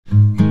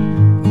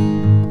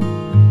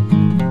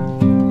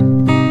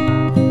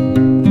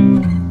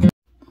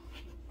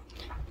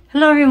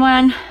Hello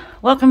everyone,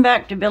 welcome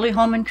back to Billie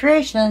Holman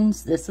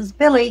Creations. This is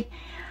Billie.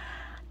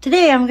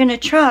 Today I'm going to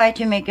try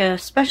to make a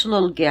special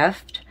little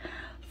gift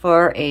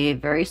for a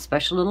very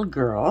special little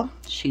girl.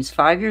 She's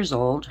 5 years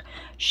old.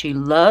 She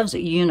loves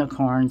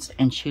unicorns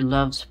and she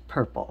loves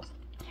purple.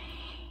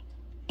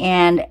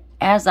 And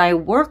as I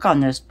work on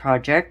this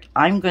project,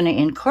 I'm going to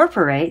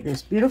incorporate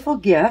this beautiful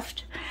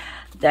gift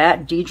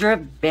that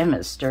Deidre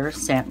Bemister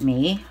sent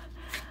me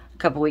a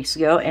couple weeks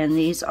ago, and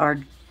these are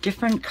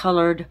different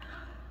colored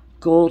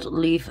gold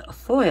leaf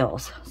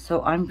foils.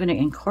 So I'm going to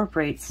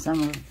incorporate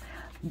some of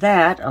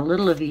that, a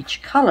little of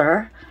each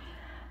color,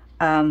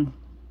 in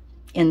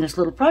this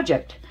little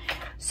project.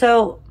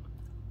 So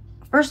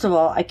first of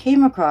all, I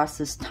came across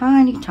this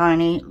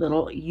tiny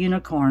little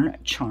unicorn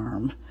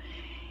charm,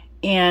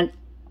 and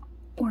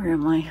where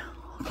am I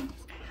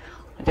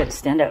gotta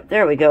stand up.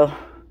 There we go.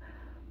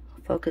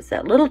 Focus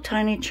that little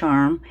tiny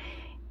charm,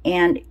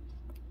 and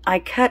I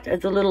cut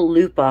the little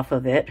loop off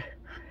of it,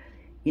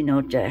 you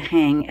know, to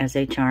hang as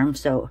a charm.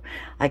 So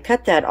I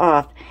cut that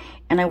off,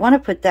 and I want to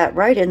put that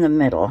right in the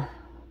middle.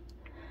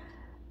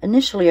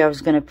 Initially I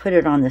was going to put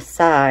it on the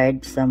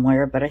side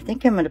somewhere, but I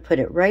think I'm going to put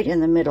it right in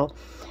the middle.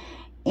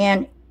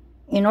 And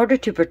in order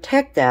to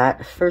protect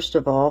that, first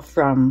of all,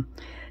 from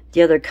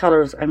the other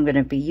colors I'm going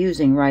to be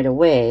using right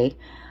away,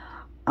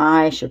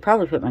 I should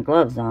probably put my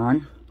gloves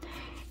on.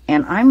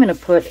 And I'm going to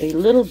put a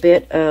little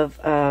bit of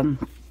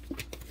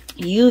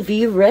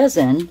UV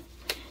resin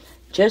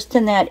just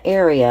in that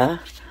area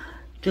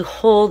to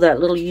hold that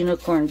little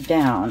unicorn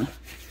down.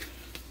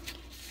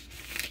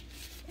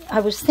 I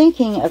was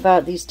thinking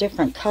about these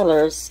different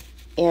colors,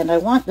 and I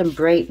want them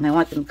bright, and I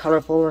want them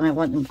colorful, and I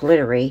want them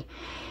glittery.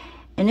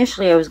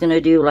 Initially I was going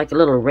to do like a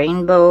little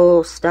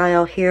rainbow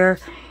style here,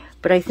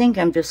 but I think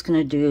I'm just going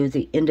to do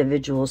the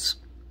individual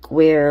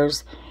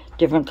squares,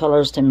 different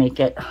colors, to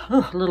make it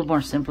a little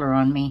more simpler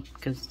on me,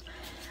 because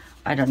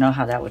I don't know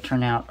how that would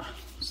turn out.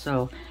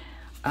 So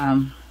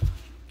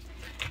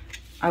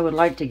I would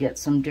like to get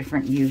some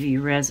different UV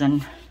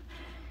resin,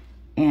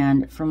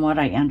 and from what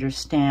I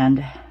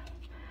understand,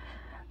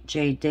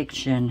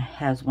 JDiction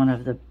has one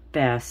of the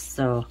best,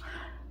 so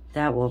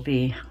that will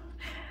be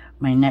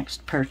my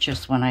next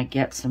purchase when I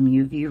get some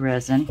UV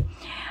resin.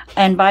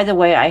 And by the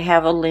way, I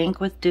have a link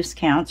with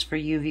discounts for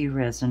UV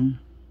resin,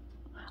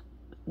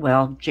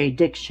 well,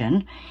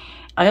 JDiction.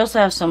 I also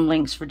have some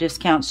links for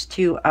discounts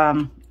to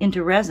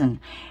IntoResin,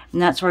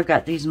 and that's where I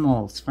got these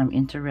molds, from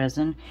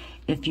IntoResin.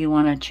 If you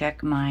want to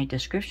check my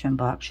description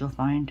box, you'll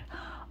find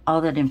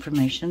all that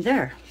information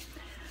there.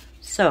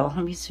 So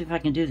let me see if I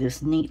can do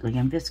this neatly.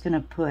 I'm just going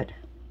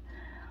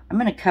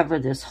to cover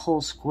this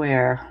whole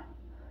square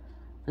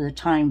for the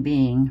time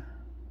being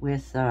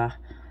with the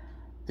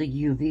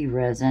UV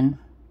resin,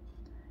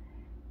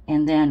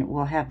 and then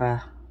we'll have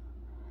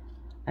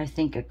I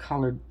think a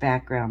colored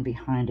background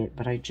behind it,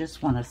 but I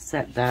just want to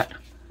set that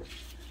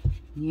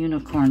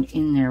unicorn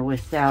in there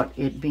without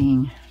it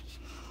being,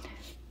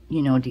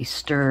 you know,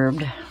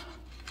 disturbed.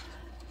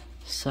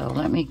 So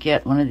let me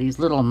get one of these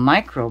little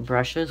micro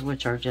brushes,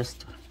 which are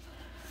just,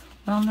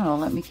 well, no,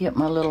 let me get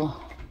my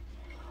little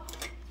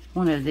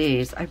one of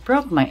these. I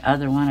broke my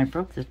other one. I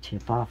broke the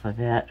tip off of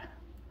it,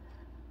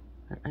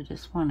 but I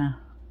just want to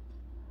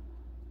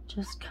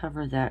just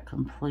cover that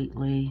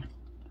completely.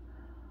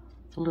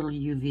 It's a little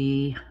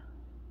UV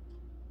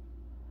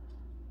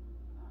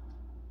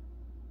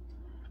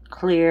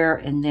clear,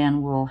 and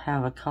then we'll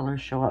have a color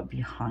show up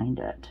behind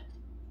it.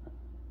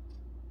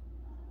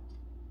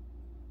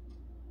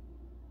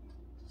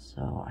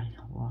 So I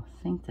will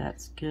think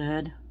that's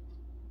good.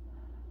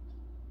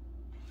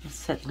 Let's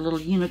set the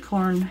little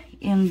unicorn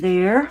in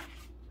there,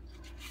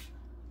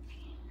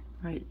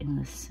 right in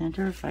the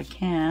center if I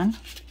can,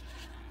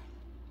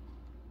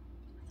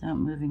 without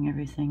moving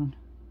everything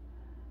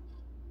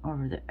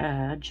over the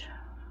edge.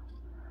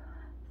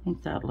 I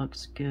think that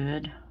looks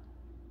good.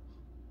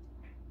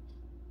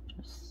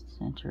 Just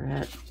center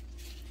it.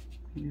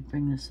 Maybe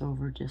bring this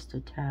over just a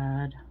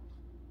tad.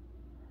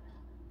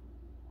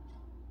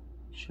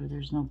 Make sure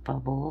there's no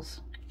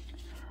bubbles.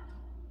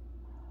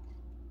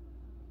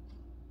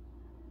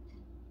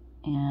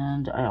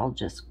 And I'll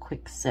just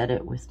quick set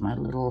it with my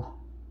little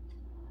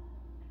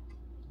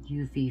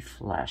UV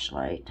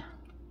flashlight.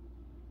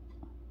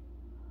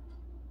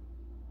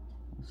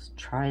 Let's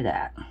try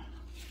that.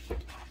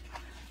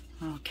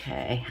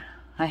 Okay,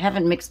 I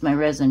haven't mixed my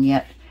resin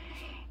yet,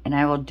 and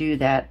I will do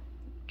that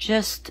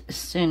just as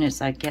soon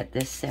as I get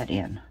this set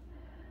in.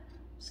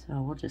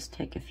 So we'll just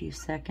take a few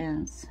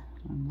seconds.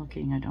 I'm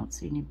looking, I don't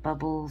see any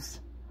bubbles.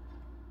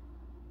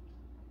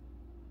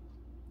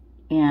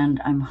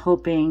 And I'm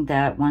hoping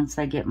that once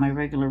I get my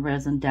regular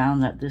resin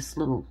down, that this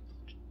little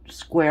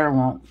square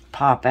won't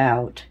pop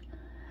out.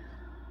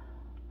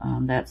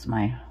 That's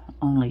my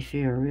only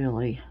fear,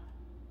 really,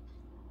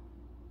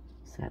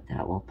 is that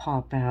that will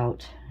pop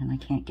out and I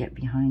can't get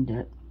behind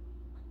it.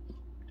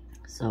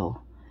 So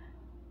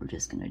we're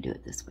just going to do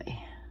it this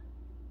way.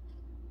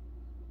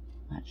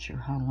 Not sure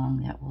how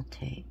long that will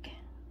take.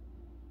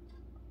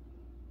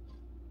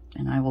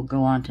 And I will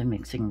go on to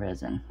mixing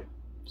resin.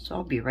 So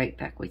I'll be right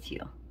back with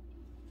you.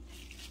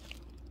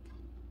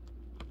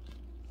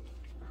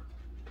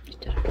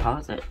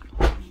 pause it.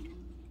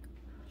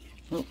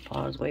 Oh,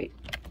 pause, wait.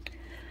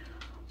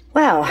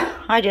 Well,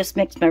 I just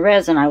mixed my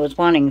resin. I was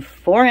wanting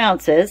 4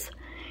 ounces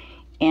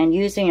and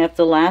using up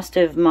the last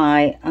of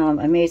my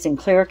amazing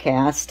clear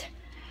cast.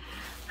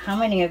 How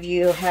many of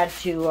you had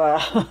to,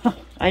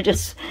 I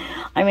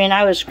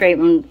was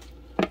scraping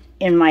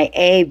in my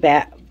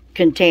A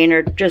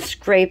container, just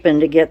scraping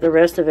to get the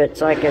rest of it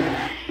so I could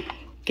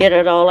get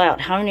it all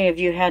out. How many of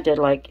you had to,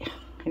 like,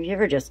 have you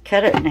ever just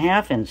cut it in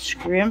half and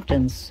scrimped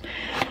and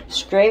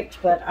scraped?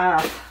 But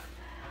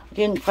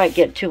didn't quite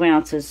get 2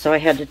 ounces, so I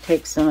had to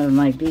take some of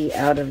my B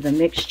out of the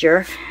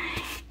mixture.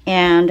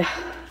 And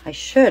I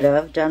should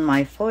have done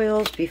my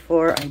foils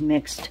before I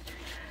mixed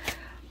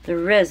the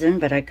resin,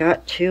 but I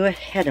got too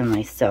ahead of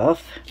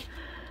myself.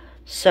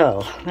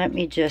 So let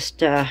me just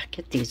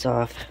get these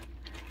off.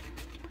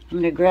 I'm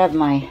going to grab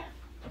my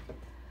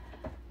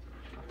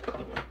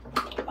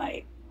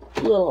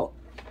little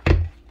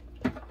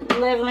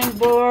leveling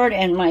board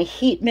and my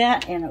heat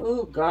mat, and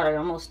oh god, I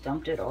almost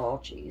dumped it all.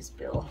 Jeez,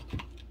 Bill.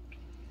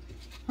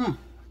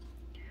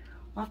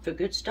 Off to a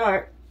good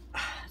start.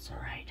 That's all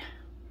right.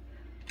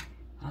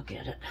 I'll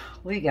get it.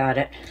 We got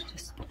it.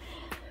 Just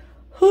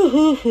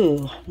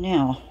hoo.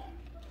 Now,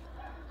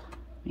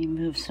 let me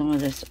move some of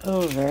this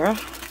over.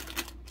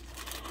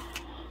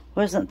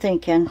 Wasn't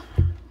thinking.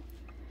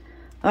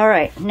 All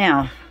right,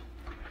 now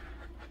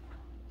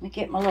let me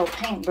get my little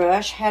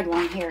paintbrush. Had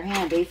one here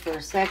handy for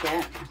a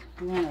second,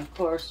 and then of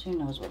course, who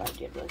knows what I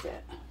did with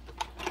it.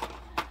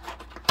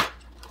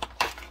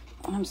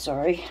 I'm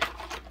sorry.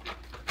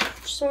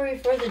 Sorry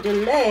for the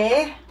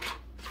delay.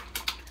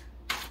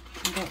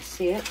 I don't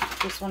see it.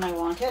 This one I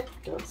want it.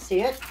 Don't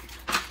see it.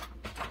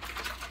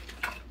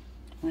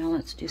 Well,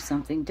 let's do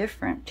something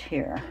different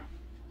here.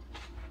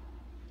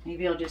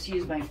 Maybe I'll just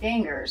use my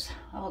fingers.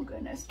 Oh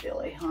goodness,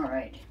 Billy. All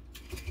right.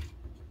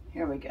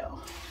 Here we go.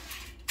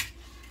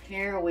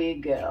 Here we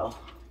go.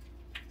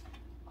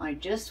 I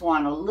just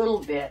want a little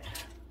bit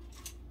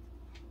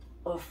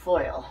of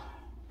foil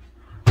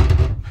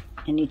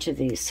in each of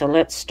these. So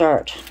let's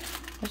start.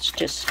 Let's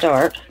just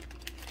start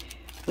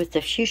with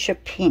the fuchsia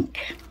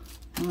pink.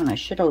 Oh, and I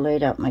should have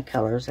laid out my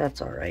colors. That's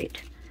all right.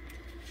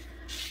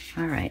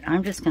 All right,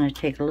 I'm just going to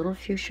take a little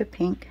fuchsia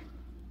pink,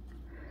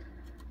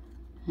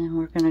 and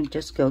we're going to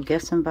just go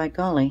guessing by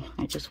golly.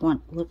 I just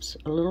want, whoops,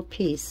 a little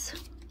piece.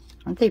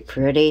 Aren't they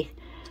pretty?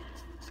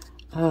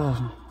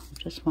 Oh, I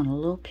just want a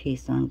little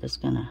piece. I'm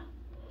just going to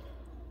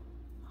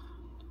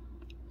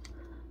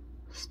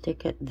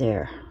stick it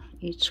there.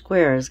 Each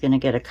square is going to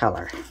get a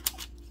color.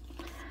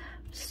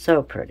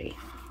 So pretty.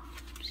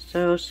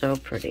 So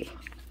pretty.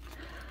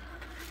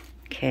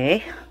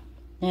 Okay,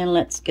 and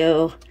let's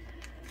go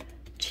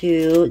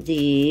to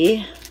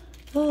the,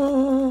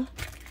 I'm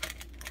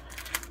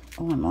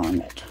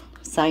on it,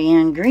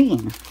 cyan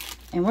green.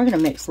 And we're going to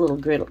mix a little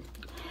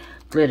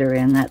glitter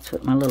in. That's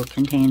what my little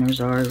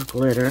containers are, is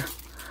glitter.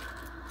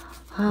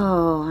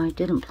 Oh, I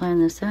didn't plan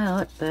this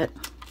out, but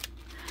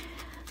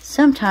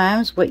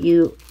sometimes what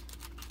you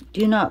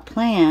do not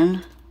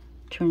plan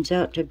turns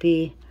out to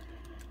be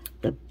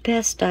the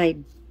best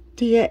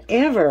idea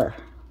ever,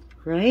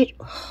 right?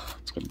 Oh,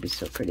 it's going to be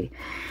so pretty.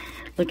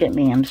 Look at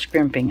me, I'm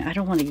scrimping. I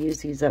don't want to use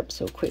these up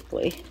so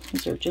quickly.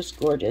 These are just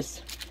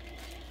gorgeous.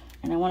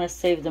 And I want to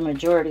save the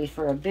majority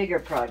for a bigger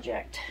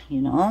project,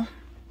 you know?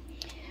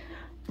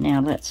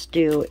 Now let's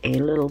do a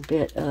little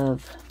bit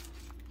of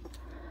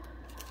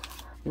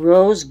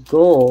rose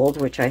gold,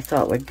 which I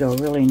thought would go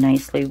really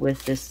nicely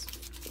with this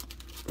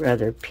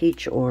rather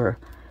peach or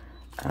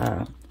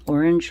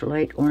orange,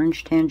 light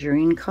orange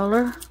tangerine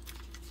color.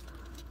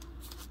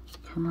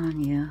 Come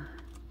on, you.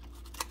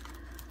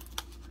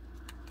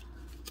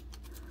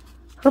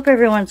 Hope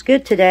everyone's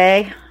good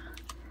today.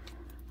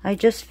 I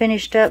just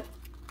finished up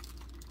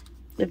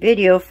the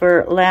video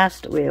for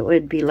it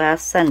would be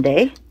last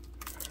Sunday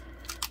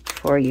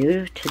for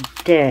you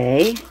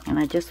today, and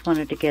I just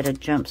wanted to get a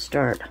jump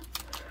start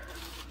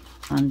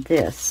on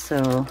this.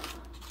 So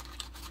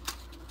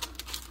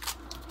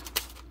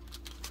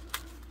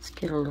let's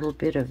get a little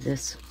bit of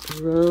this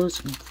rose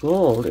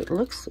gold. It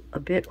looks a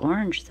bit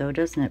orange though,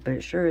 doesn't it? But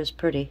it sure is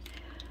pretty.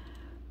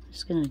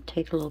 Just going to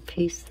take a little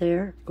piece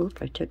there. Oop,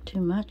 I took too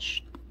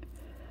much.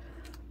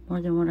 More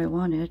than what I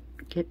wanted.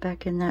 Get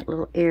back in that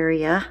little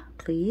area,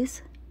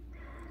 please.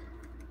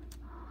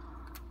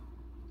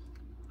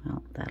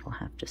 Well, that'll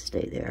have to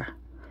stay there.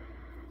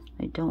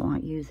 I don't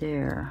want you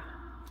there.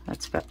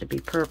 That's got to be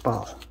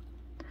purple.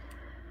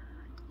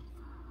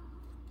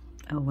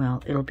 Oh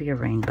well, it'll be a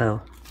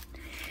rainbow.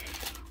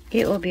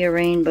 It will be a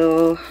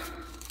rainbow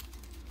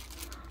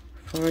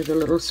for the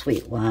little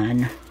sweet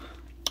one.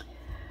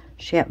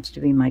 She happens to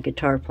be my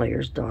guitar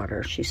player's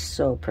daughter. She's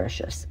so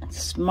precious and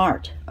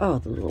smart. Oh,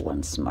 the little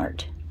one's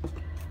smart.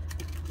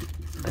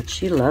 But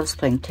she loves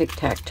playing Tic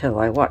Tac Toe.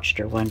 I watched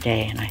her one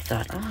day and I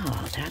thought,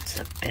 oh, that's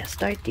the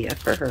best idea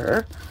for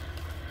her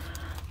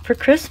for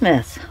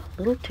Christmas.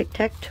 Little Tic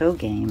Tac Toe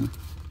game.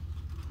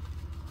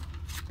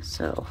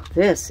 So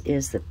this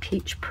is the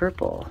peach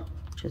purple,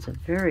 which is a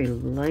very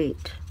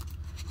light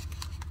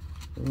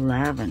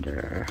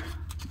lavender.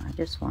 I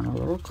just want a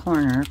little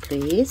corner,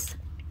 please.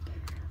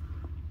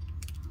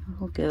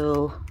 We'll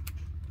go,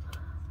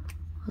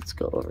 let's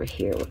go over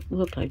here.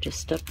 Whoop, I just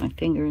stuck my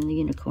finger in the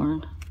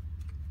unicorn.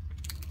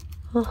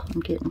 Oh,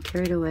 I'm getting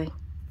carried away.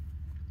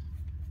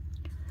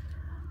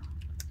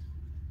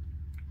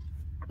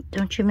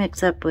 Don't you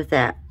mix up with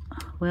that.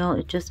 Well,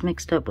 it just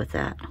mixed up with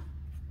that.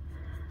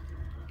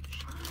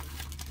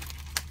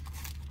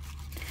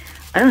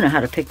 I don't know how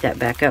to pick that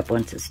back up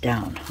once it's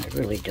down. I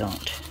really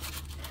don't.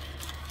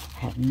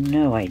 I have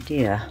no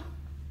idea.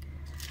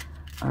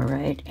 All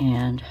right,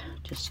 and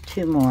just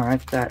two more.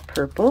 I've got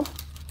purple.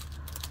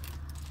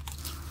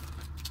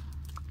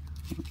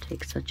 Don't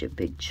take such a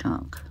big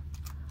chunk.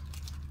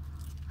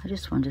 I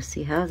just wanted to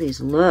see how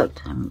these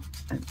looked. I'm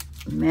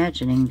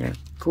imagining they're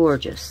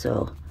gorgeous,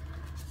 so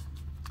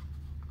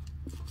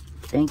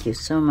thank you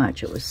so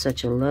much. It was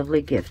such a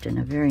lovely gift and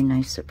a very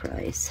nice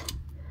surprise.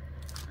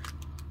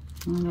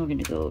 And we're going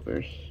to go over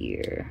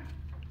here.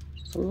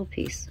 Just a little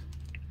piece.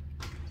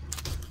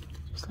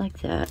 Just like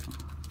that.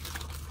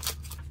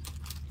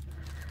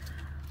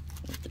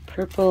 With the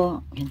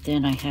purple, and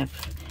then I have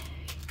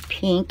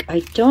pink. I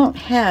don't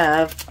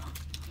have,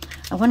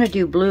 I want to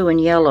do blue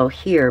and yellow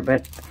here,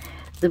 but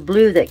the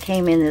blue that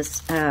came in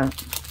this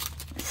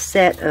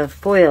set of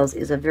foils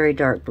is a very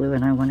dark blue,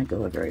 and I want to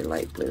go a very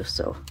light blue,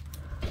 so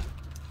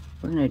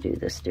we're going to do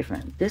this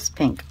different. This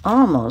pink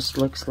almost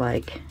looks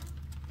like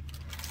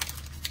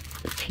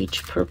the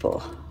peach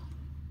purple.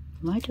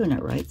 Am I doing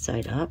it right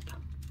side up?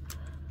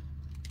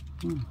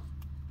 I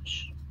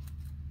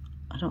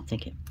don't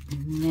think it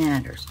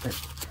matters, but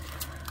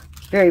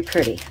very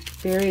pretty.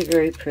 Very,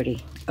 very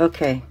pretty.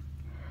 Okay.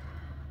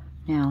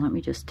 Now let me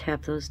just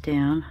tap those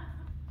down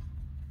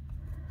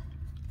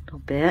a little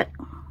bit.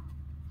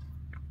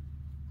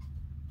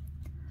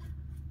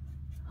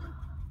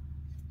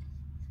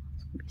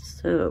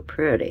 So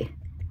pretty.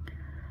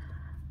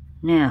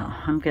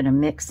 Now, I'm going to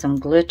mix some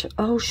glitter.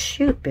 Oh,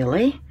 shoot,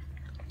 Billy.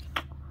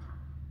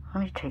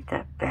 Let me take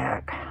that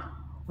back.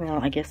 Well,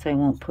 I guess I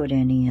won't put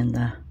any in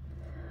the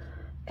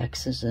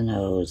X's and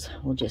O's.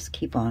 We'll just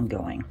keep on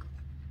going.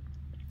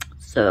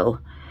 So,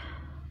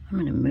 I'm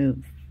going to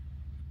move,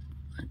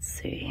 let's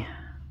see.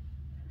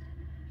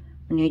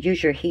 When you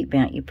use your heat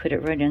band, you put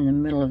it right in the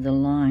middle of the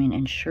line,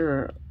 and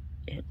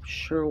it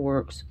sure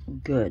works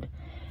good.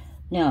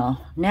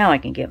 Now I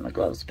can get my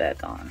gloves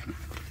back on.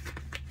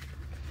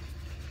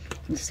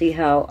 And see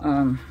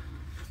how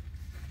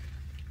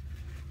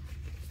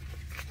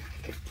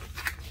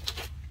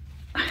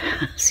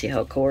see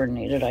how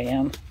coordinated I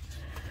am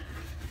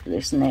for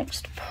this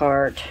next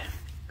part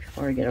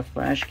before I get a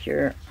flash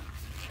cure.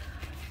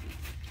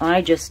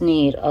 I just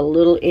need a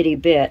little itty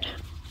bit,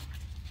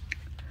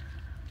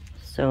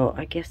 so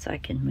I guess I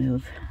can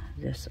move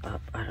this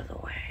up out of the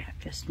way. I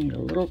just need a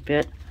little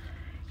bit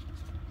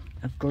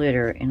of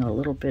glitter and a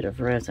little bit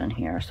of resin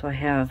here. So I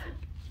have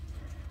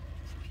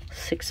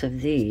 6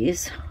 of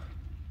these.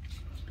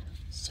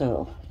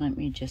 So let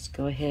me just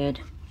go ahead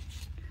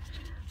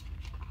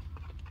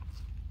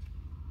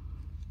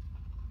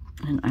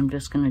and I'm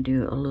just going to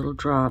do a little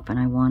drop, and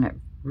I want it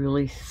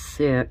really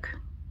thick.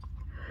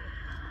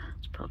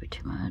 It's probably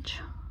too much.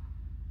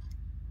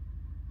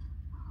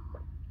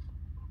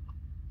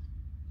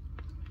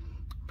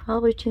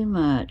 Probably too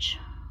much.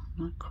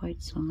 Not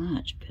quite so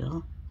much,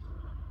 Bill.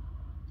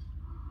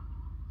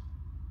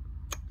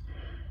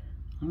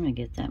 I'm going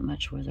to get that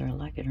much whether I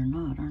like it or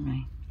not, aren't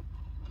I?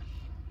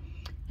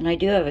 And I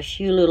do have a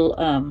few little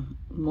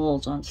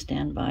molds on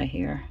standby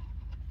here.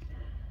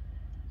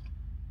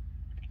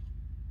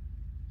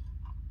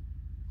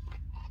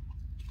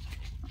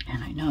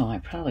 And I know I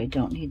probably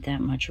don't need that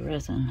much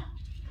resin.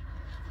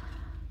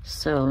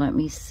 So let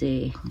me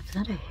see. Is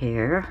that a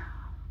hair?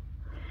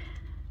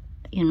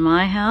 In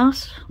my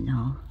house?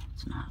 No,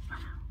 it's not.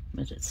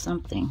 But it's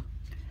something.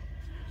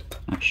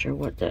 Not sure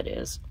what that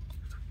is.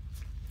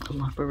 A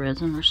lump of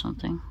resin or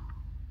something.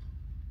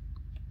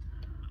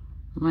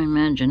 My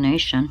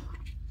imagination.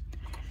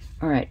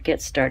 All right,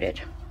 get started.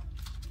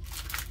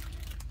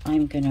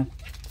 I'm gonna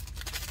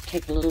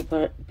take a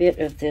little bit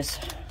of this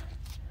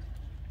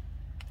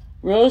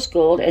rose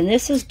gold, and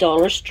this is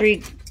Dollar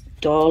Tree,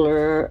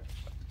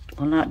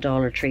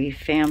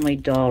 Family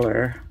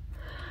Dollar,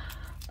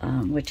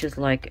 which is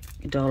like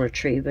Dollar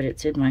Tree, but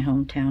it's in my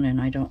hometown, and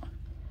I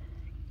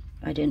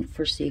didn't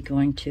foresee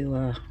going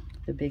to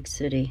the big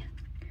city.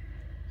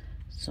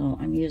 So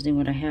I'm using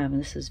what I have,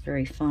 and this is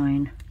very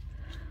fine.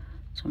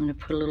 So I'm going to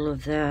put a little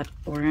of that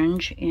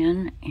orange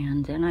in,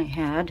 and then I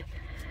had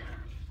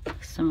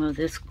some of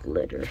this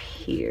glitter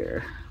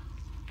here.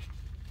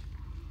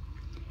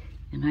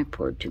 And I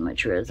poured too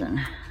much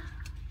resin.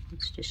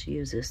 Let's just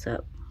use this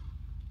up.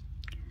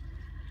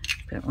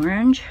 Got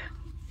orange.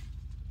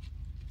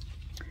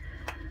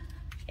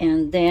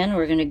 And then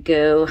we're going to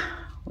go,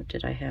 what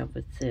did I have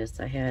with this?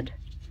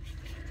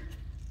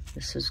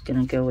 This is going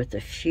to go with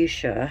the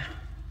fuchsia.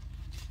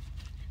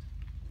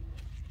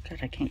 God,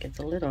 I can't get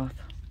the lid off.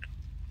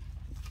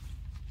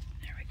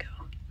 There we go.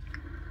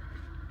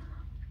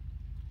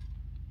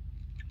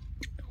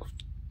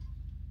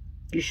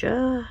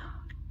 Fuchsia.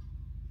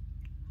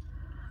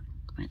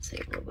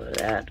 of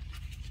that.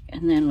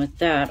 And then with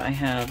that, I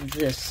have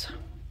this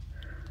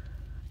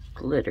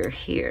glitter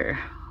here.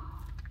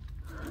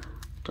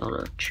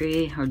 Dollar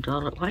Tree or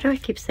Dollar, why do I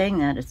keep saying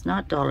that? It's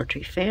not Dollar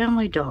Tree,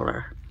 Family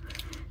Dollar.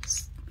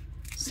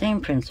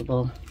 Same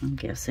principle, I'm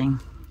guessing.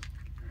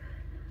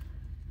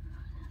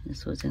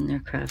 This was in their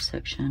craft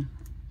section.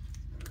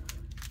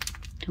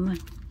 Come on.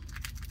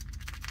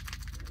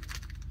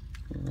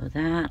 A little of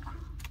that.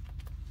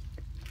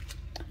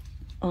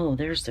 Oh,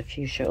 there's the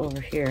fuchsia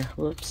over here.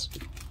 Whoops.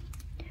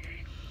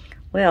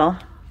 Well,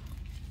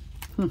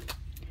 this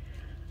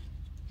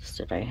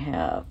that I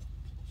have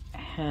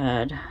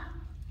had.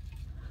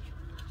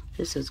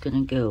 This is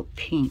going to go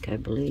pink, I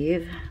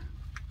believe.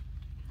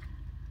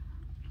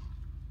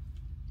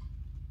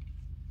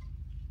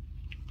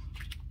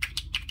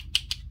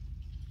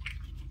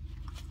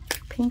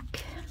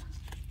 Pink.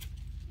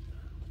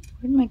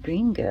 Where'd my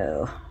green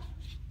go?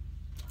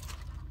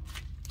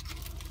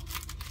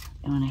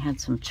 Oh, and I had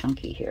some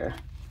chunky here.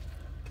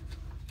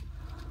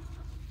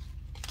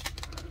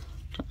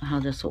 Don't know how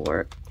this will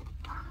work.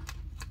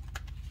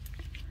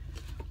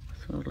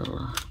 So a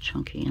little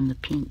chunky in the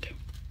pink.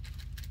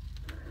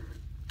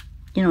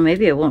 You know,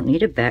 maybe I won't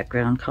need a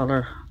background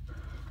color.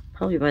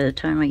 Probably by the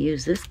time I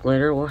use this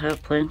glitter, we'll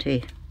have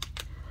plenty.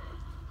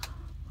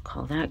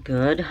 Call that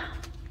good.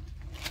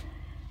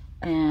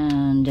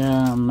 And,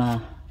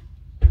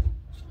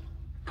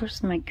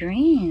 where's my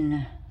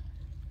green?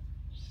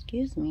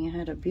 Excuse me, I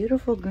had a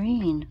beautiful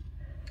green.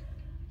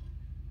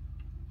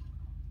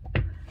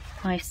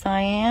 My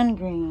cyan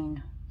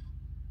green.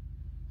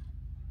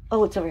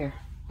 Oh, it's over here.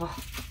 Oh.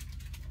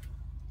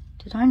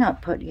 Did I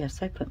not put,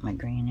 yes, I put my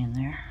green in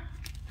there.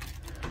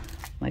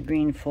 My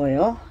green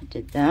foil, I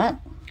did that.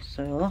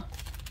 So,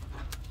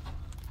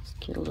 let's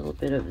get a little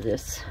bit of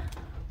this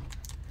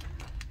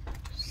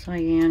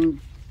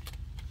cyan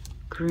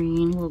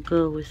green. We'll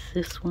go with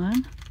this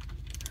one.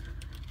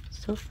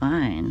 So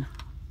fine.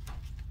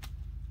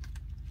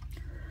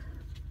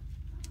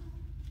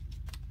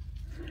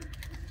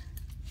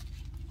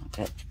 I've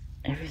got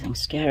everything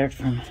scattered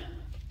from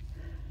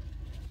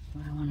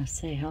what I want to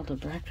say, held a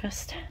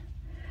breakfast.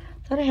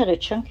 Thought I had a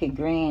chunky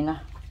green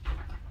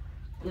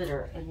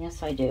glitter, and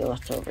yes I do.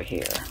 It's over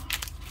here.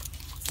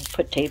 I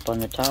put tape on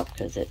the top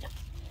because it's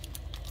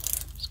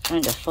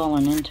kind of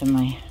fallen into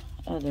my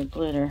other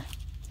glitter.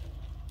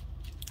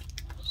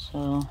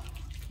 So,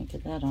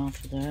 get that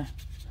off of there.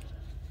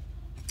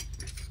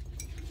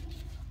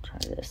 Try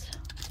this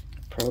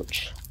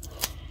approach.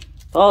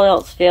 If all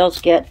else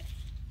fails, get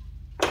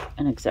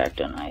an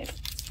X-Acto knife.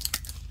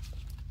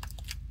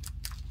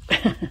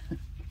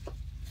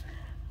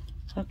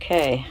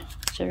 Okay,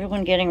 is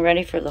everyone getting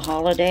ready for the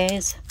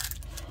holidays?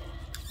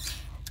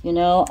 You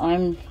know,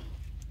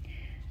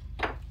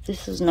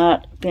 this has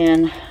not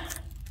been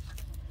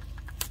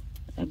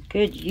a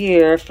good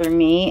year for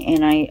me,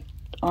 and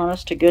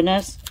honest to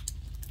goodness,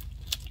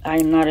 I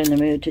am not in the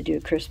mood to do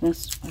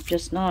Christmas. I'm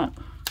just not.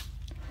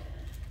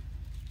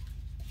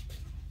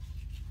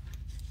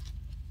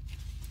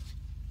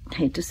 I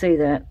hate to say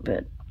that,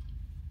 but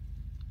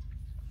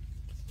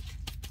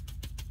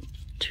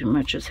too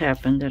much has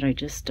happened that I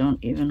just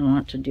don't even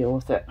want to deal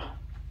with it.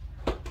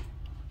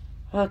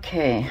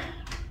 Okay.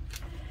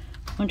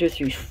 1, 2,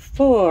 3,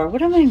 4.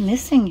 What am I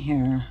missing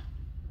here?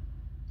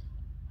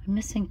 I'm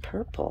missing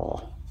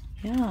purple.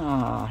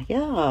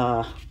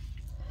 Yeah.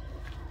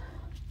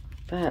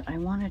 But I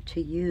wanted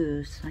to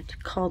use, I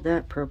called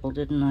that purple,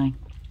 didn't I?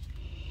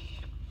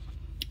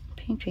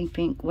 Pink, pink,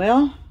 pink.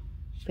 Well,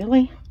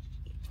 Billy,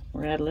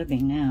 we're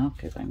ad-libbing now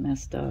because I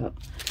messed up.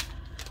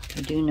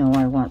 I do know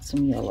I want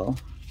some yellow,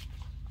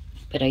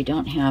 but I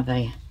don't have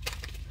a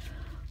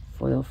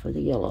foil for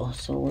the yellow,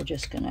 so we're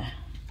just gonna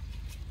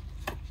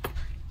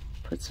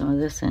put some of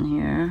this in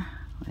here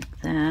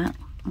like that.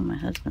 Oh, my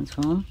husband's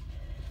home.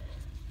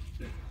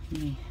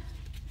 Let me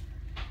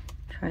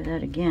try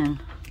that again.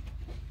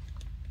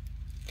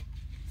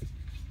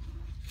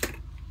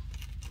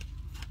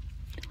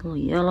 A little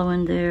yellow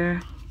in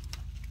there.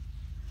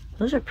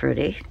 Those are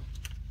pretty.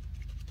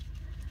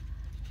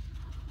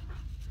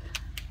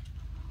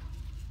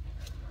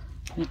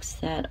 Mix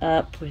that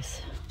up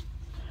with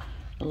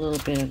a little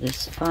bit of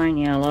this fine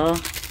yellow.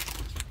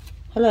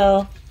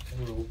 Hello.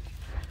 Hello.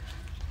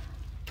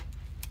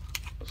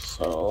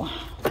 So,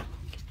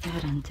 get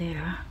that in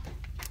there.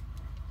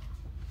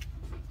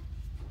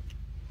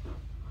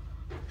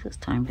 This is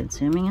time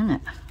consuming, isn't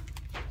it?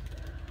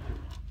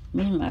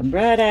 Me and my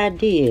bright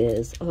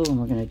ideas. Oh, and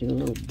we're going to do a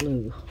little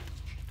blue.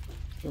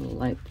 A little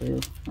light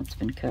blue. That's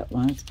been cut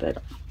once, but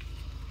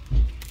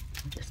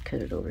I'll just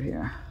cut it over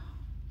here.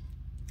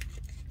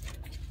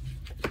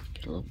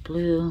 Get a little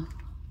blue.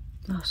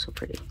 Oh, so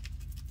pretty.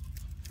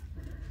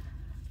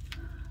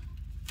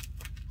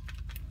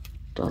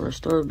 Dollar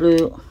store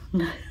blue.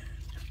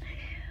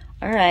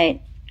 All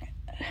right.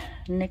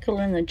 Nickel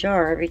in the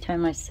jar every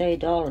time I say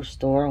dollar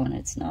store when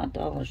it's not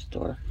dollar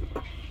store.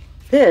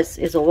 This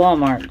is a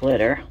Walmart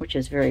glitter, which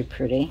is very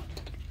pretty.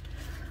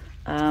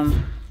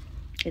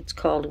 It's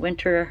called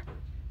Winter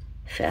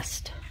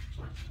Fest.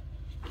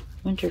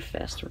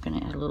 Winterfest. We're going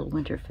to add a little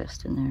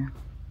Winterfest in there.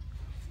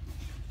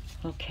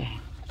 Okay.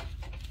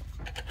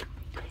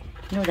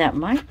 You know, that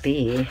might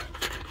be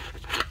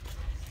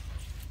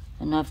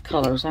enough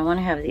colors. I want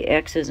to have the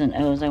X's and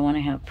O's. I want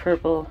to have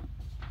purple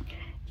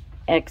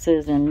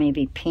X's and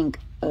maybe pink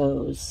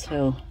O's.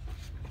 So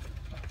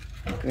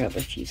I'll grab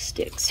a few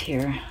sticks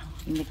here.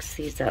 Mix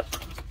these up.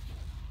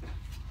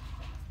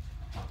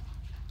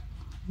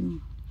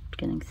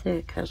 Getting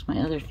thick. How's my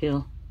other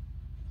feel?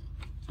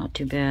 Not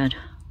too bad.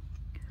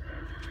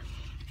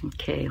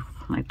 Okay,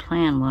 my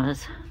plan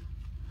was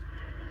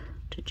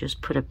to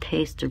just put a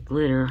paste of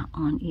glitter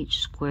on each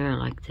square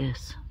like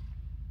this.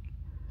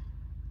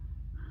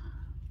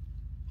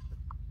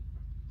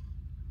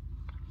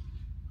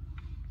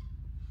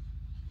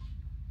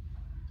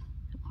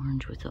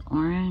 Orange with the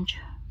orange.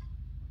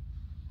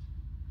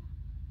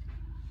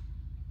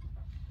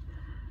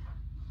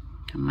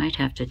 I might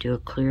have to do a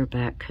clear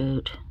back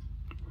coat,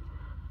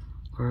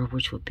 or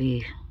which will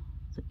be,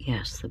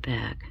 yes, the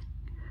back.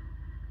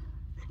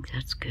 I think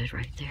that's good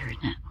right there,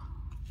 isn't it?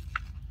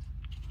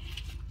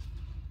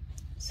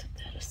 Set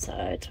that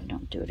aside so I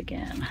don't do it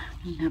again.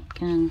 A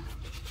napkin.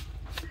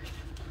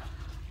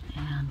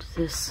 And this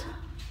is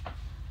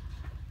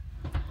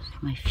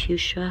my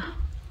fuchsia.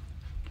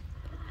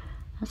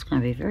 That's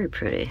going to be very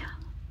pretty.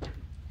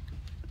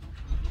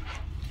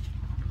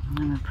 I'm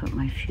going to put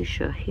my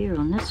fuchsia here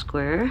on this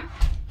square.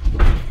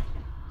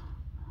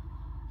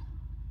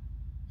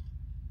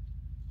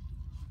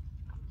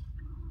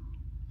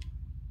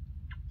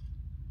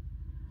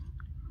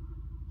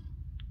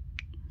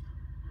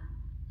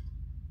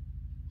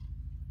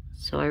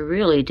 So I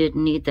really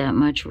didn't need that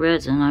much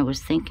resin. I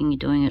was thinking of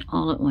doing it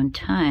all at one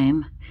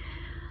time.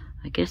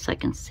 I guess I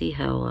can see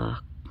how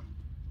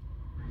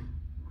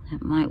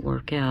that might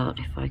work out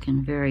if I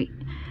can very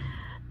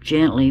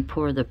gently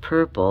pour the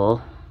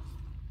purple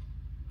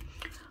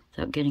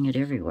without getting it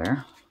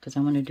everywhere, because I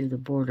want to do the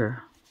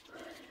border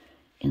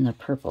in the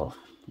purple.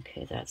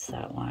 Okay, that's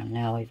that one.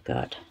 Now we've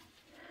got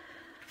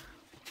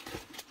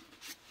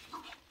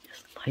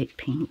this light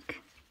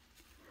pink.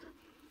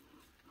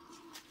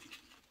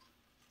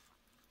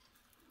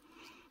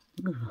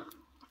 Ooh,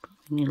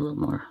 probably need a little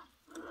more.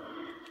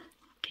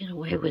 Get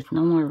away with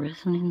no more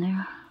resin in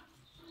there.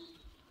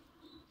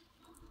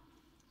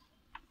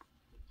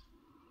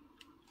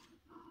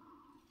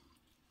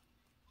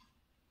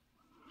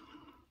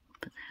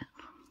 Put that.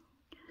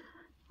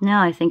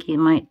 Now I think you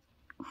might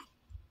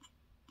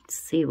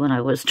see what I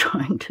was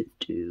trying to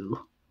do.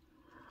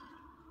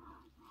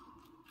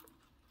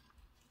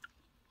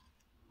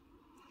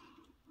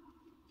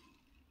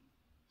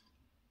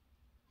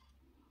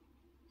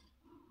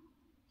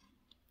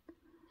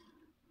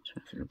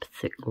 It's rather a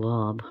thick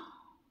glob.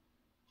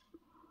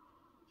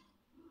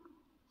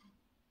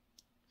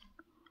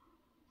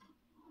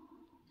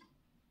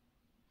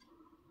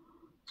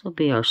 This will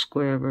be our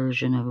square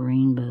version of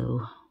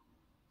rainbow.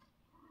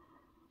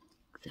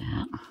 Like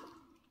that.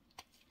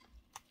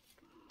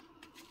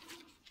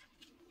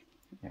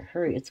 Better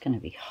hurry, it's going to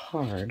be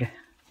hard.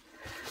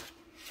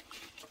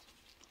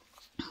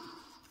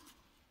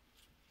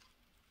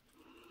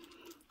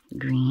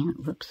 Green,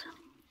 whoops.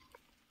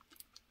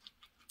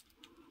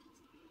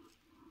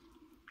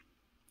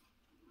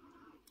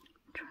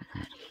 Try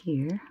that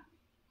here.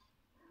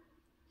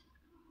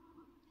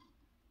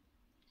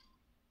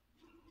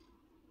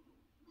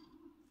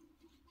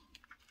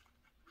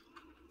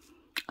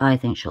 I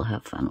think she'll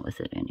have fun with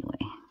it anyway,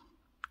 no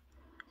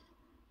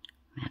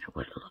matter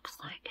what it looks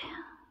like.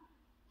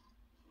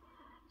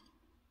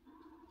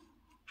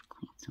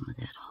 Clean some of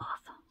that off.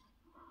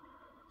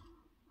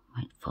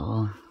 Might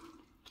fall.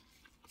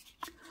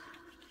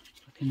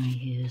 What can I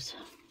use?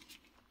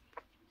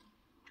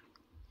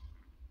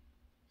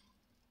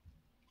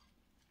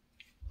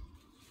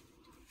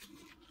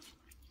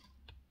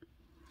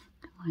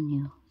 Come on,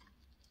 you.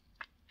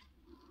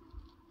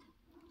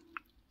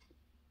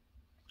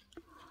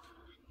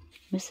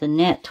 Miss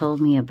Annette told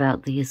me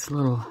about these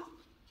little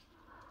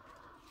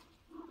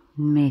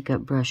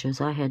makeup brushes.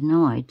 I had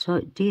no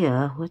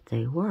idea what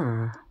they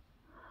were.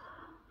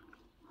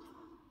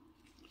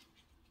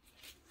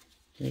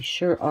 They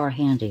sure are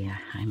handy,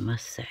 I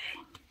must say.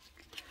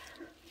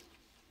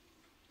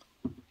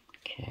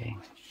 Okay.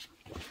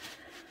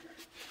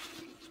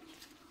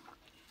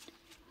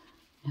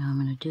 Now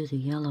I'm going to do the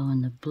yellow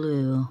and the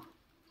blue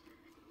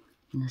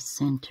in the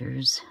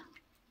centers.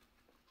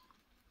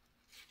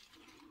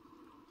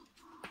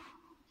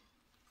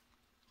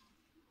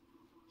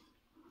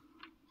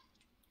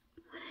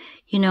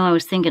 You know, I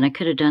was thinking I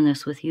could have done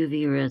this with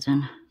UV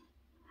resin.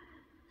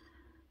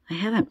 I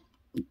haven't,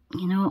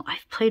 you know,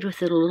 I've played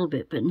with it a little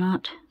bit, but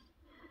not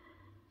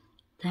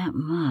that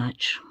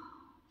much.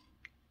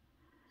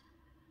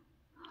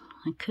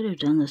 I could have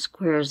done the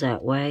squares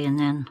that way and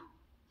then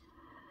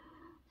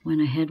went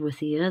ahead with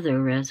the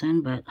other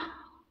resin, but I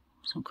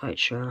wasn't quite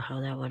sure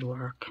how that would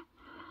work.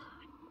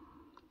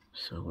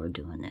 So we're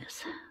doing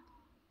this.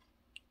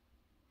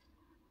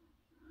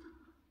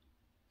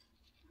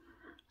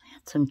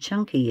 Some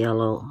chunky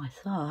yellow, I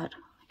thought.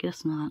 I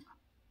guess not.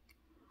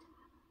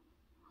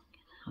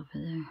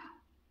 over there.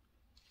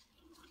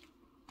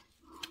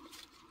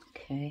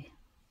 Okay.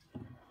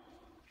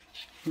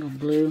 A little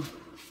blue.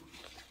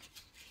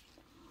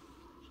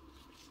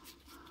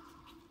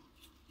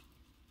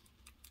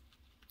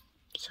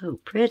 So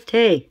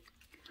pretty.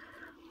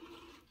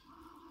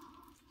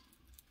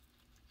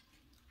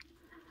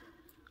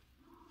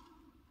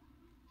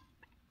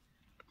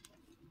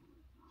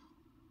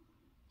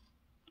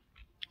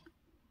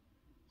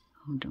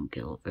 Oh, don't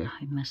get over.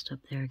 I messed up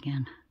there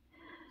again.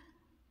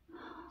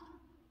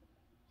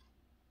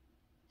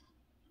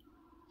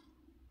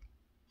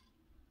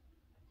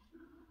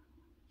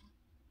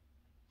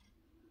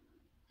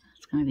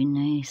 That's going to be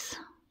nice.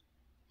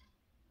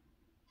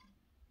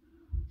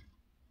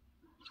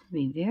 It's going to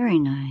be very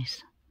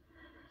nice.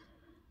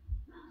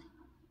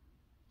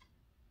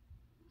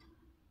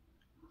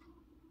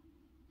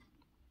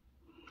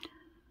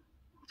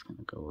 It's going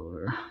to go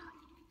over.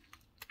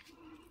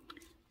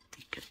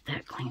 Get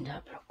that cleaned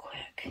up real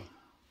quick.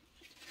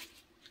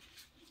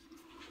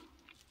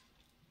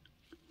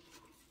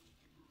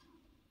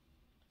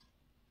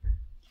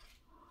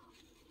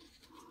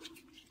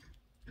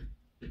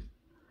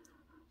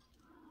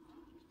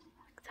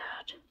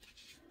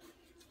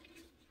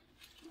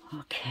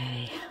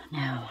 Okay,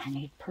 now I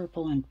need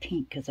purple and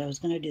pink because I was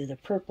going to do the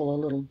purple a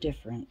little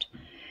different.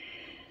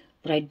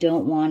 But I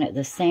don't want it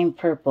the same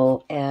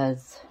purple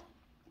as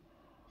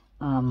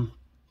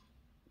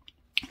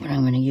what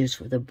I'm going to use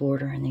for the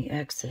border and the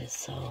X's.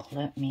 So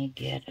let me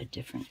get a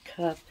different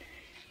cup.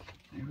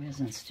 My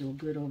resin's still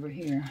good over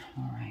here.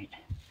 All right,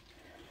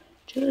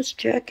 just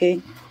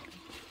checking.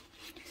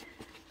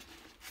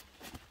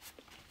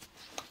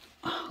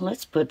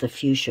 Let's put the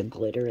fuchsia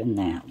glitter in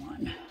that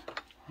one.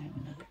 I have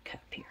another cup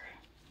here.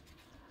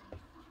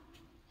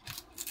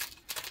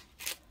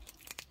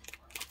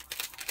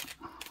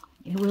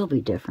 It will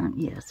be different.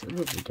 Yes, it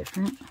will be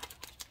different.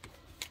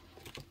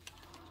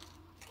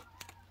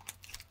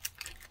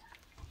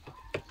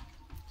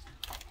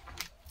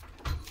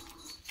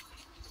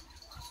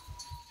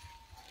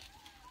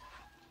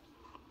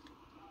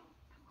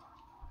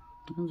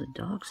 Oh, the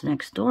dogs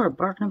next door are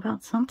barking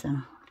about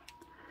something.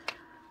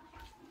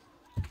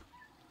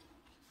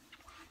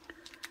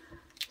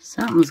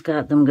 Something's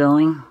got them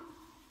going.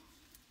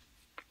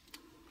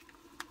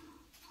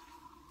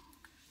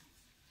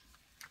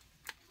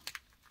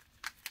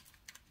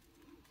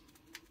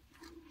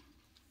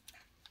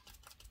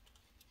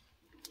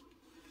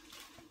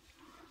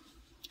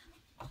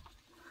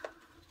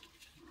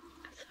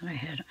 So I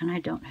had, and I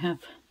don't have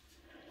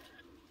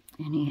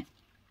any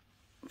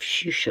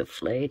fuchsia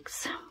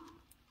flakes.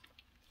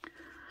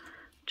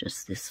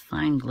 Just this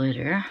fine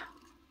glitter.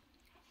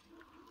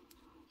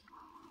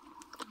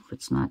 If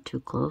it's not too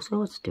close,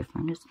 oh, it's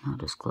different. It's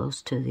not as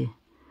close to the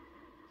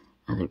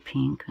other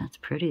pink. That's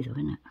pretty though,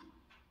 isn't it?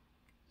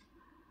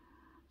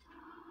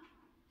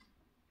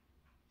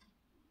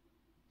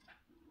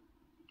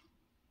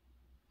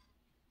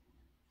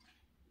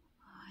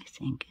 I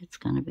think it's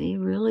going to be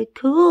really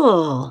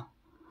cool.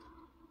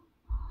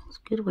 It's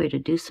a good way to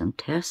do some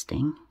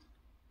testing.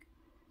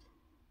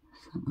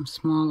 Something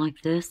small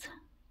like this.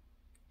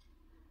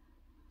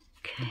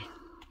 Okay.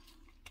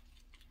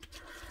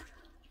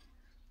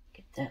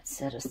 Get that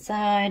set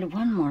aside.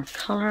 One more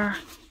color.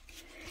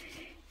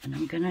 And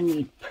I'm going to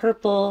need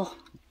purple.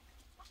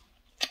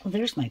 Oh,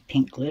 there's my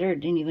pink glitter. I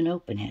didn't even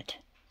open it.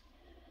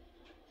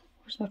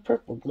 Where's my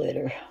purple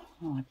glitter?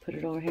 Oh, I put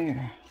it over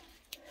here.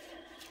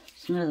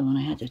 It's another one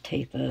I had to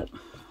tape up.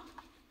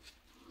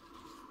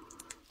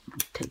 I'll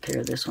take care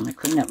of this when I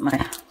clean up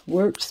my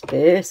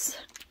workspace.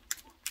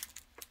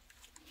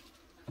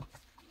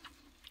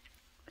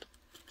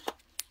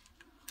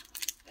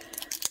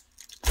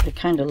 I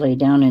kind of lay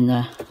down in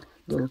the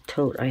little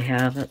tote I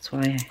have. That's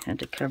why I had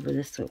to cover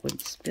this so it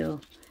wouldn't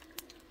spill.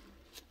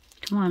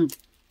 Come on,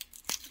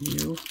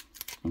 you.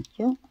 Thank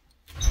you.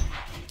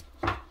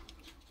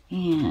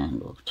 And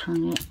we'll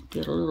turn it,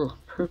 get a little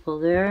purple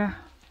there.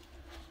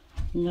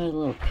 Another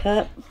little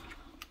cup.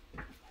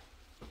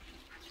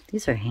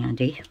 These are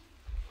handy.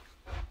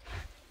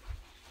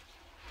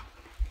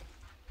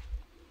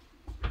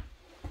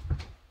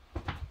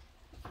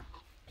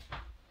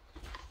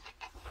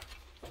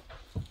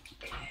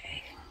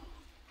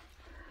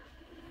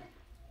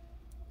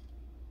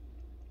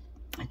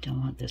 I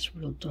don't want this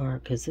real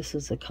dark because this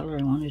is the color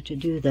I wanted to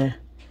do the...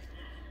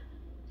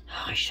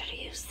 Oh, I should have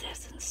used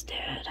this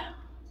instead.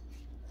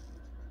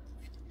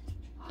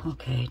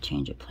 Okay,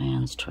 change of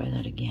plans. Try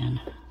that again.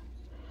 I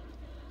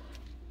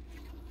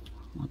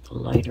want the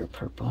lighter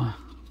purple.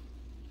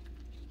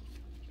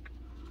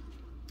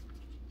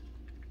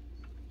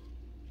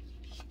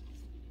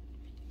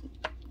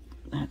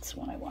 That's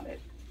what I wanted.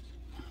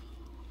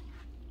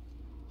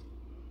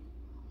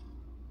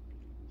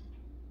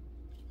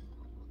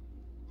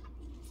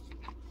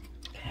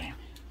 Okay.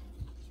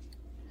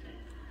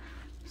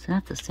 Is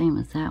that the same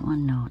as that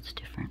one? No, it's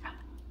different.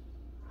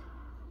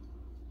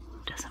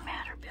 Doesn't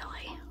matter,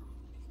 Billy.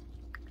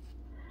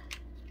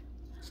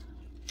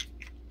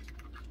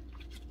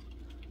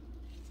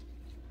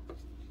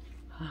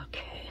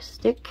 Okay,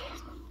 stick.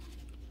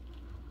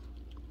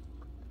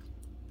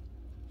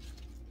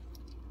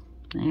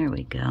 There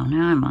we go.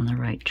 Now I'm on the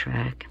right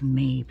track,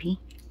 maybe.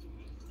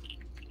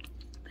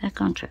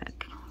 Back on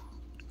track.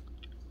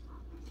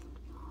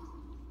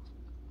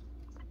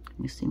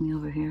 Can you see me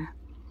over here?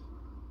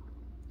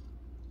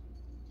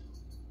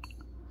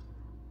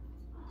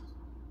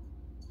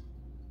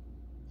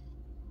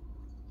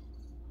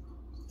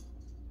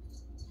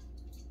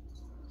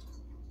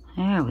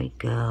 There we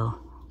go.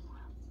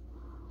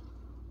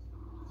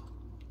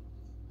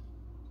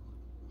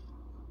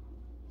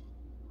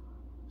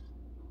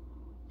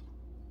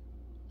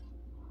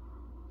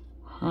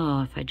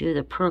 Oh, if I do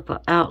the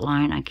purple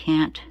outline, I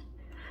cannot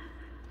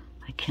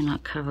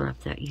cover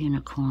up that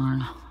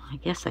unicorn. I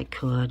guess I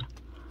could.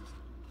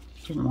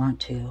 Didn't want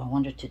to. I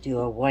wanted to do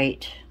a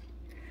white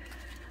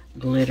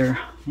glitter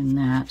in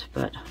that,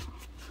 but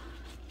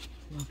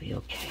we'll be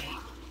okay.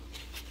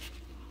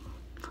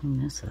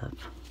 Clean this up.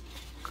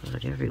 Got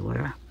it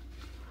everywhere.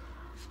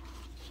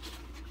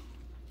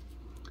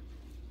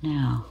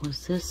 Now,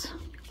 was this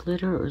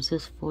glitter or is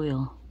this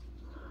foil?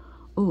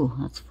 Ooh,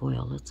 that's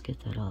foil. Let's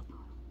get that up.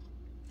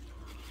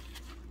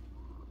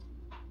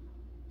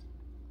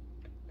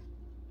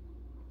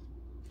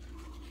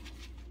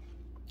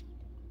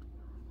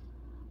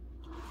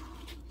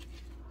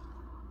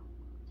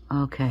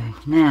 Okay,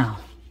 now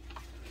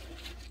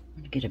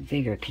I'm going to get a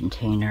bigger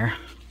container.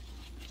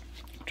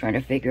 Try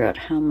to figure out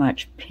how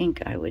much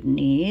pink I would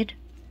need.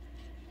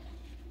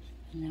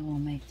 And then we'll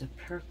make the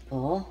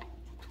purple.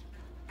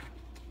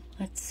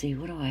 Let's see,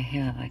 what do I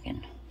have I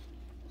can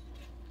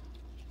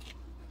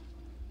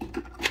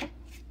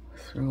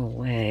throw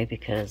away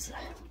because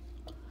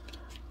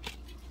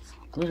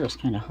glitter is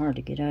kind of hard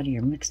to get out of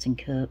your mixing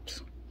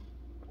cups.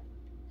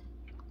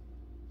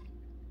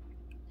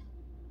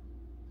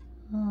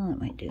 Oh,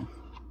 that might do.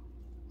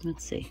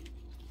 Let's see.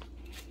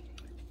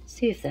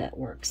 See if that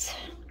works.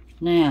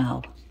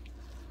 Now,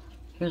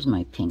 here's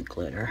my pink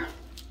glitter.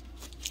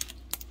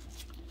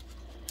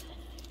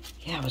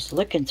 Yeah, I was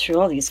looking through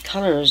all these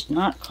colors,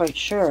 not quite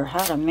sure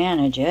how to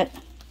manage it,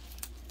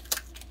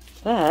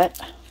 but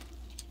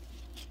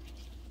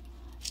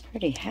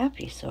pretty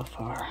happy so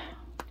far.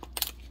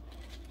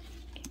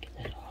 Can't get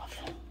that off.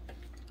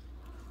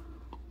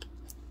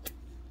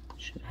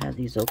 Should have had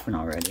these open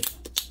already.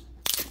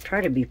 Try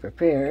to be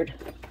prepared.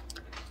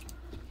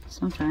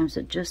 Sometimes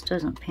it just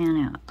doesn't pan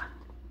out.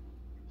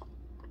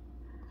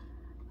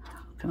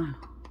 Come on.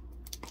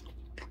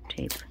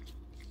 Tape.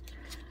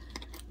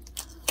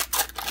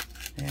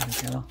 There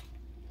we go.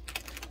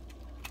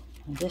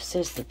 And this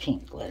is the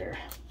pink glitter.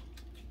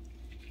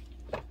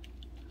 A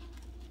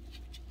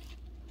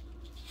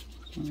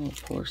little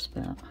pour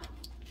spout.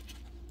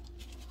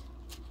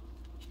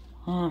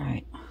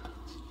 Alright.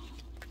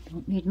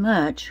 Don't need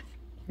much.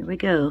 Here we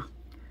go.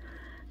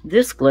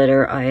 This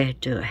glitter, I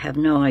have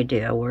no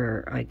idea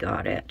where I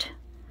got it.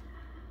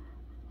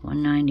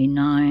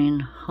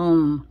 $1.99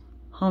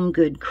 Home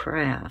Good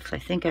Crafts. I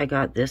think I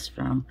got this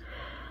from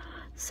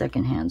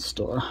secondhand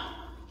store.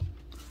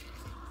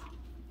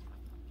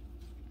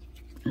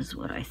 This is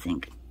what I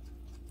think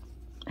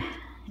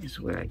is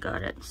where I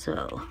got it.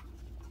 So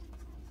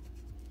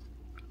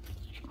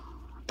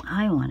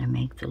I want to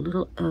make the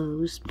little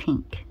O's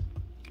pink.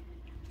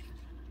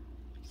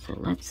 So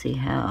let's see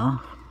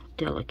how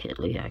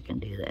delicately I can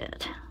do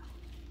that.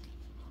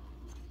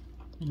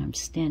 And I'm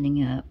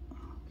standing up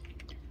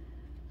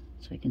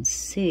so I can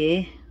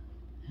see,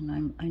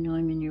 and I know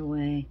I'm in your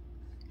way.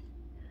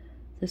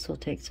 This will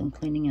take some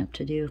cleaning up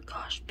to do.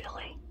 Gosh,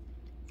 Billy,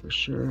 for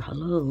sure.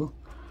 Hello.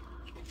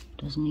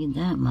 Doesn't need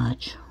that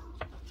much.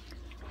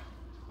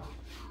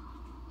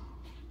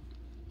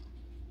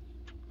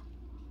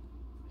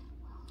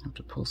 Have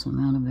to pull some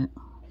out of it.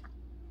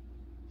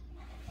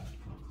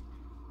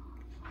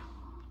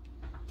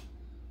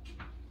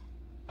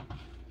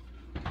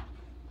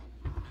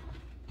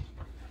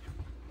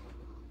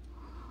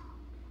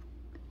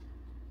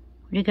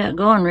 What you got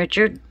going,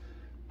 Richard?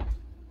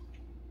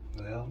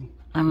 Well,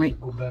 I'm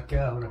go back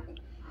out.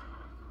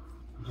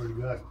 I've already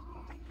got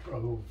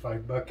probably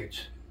 5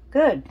 buckets.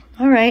 Good.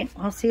 All right.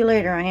 I'll see you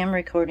later. I am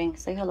recording.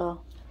 Say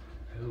hello.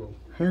 Hello.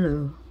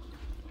 Hello.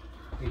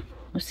 Hey.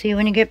 We'll see you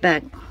when you get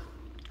back.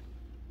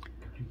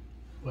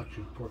 What's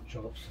your pork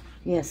chops?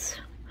 Yes.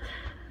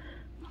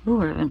 Ooh,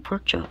 we're having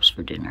pork chops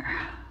for dinner.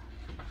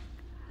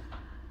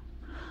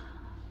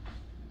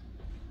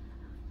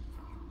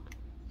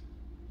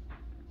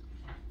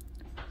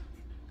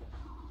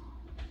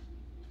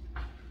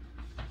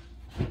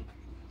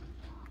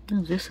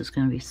 Oh, this is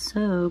going to be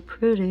so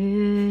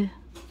pretty.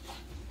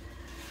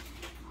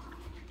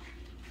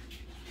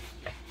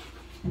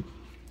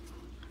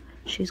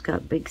 She's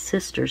got big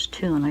sisters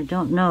too, and I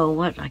don't know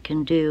what I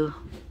can do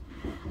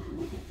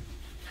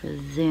for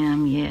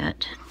them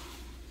yet.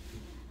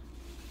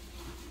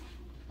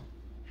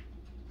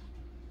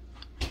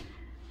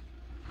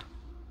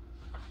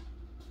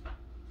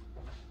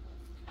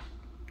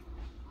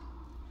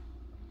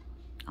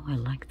 Oh, I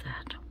like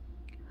that.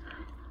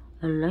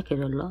 I like it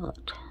a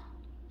lot.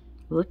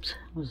 Whoops,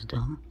 that was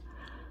dumb.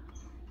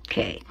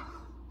 Okay.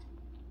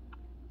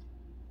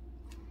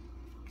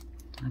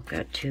 I've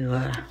got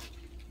to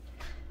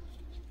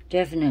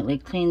definitely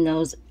clean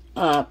those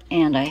up.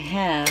 And I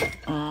have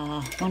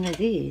one of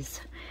these.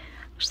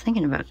 I was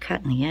thinking about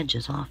cutting the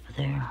edges off of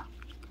there.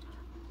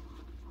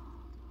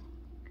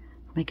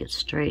 Make it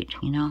straight,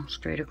 you know,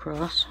 straight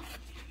across.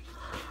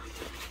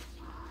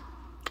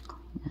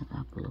 That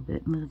up a little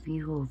bit, move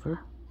you over.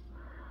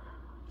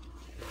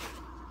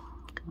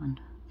 Come on.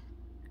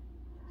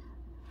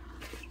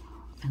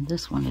 And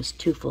this one is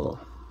too full.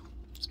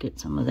 Let's get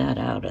some of that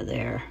out of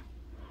there.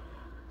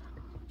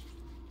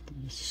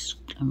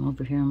 I'm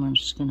over here, I'm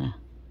just gonna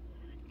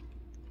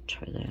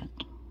try that.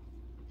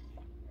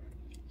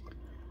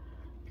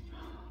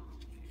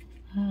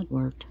 That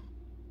worked.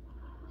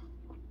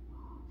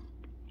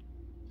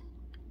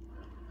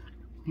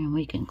 And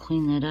we can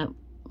clean that up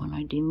when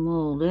I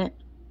demold it.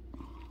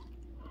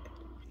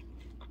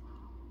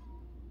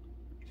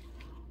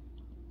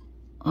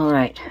 All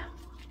right.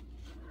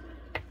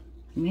 I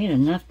made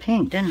enough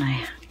pink, didn't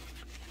I?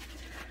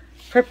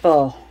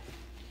 Purple.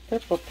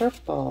 Purple,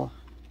 purple.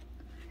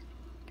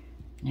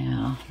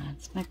 Now,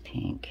 that's my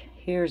pink.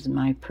 Here's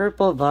my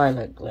purple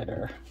violet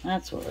glitter.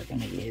 That's what we're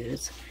going to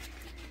use.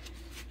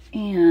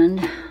 And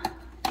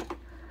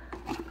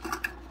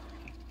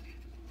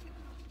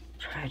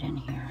try it in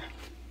here.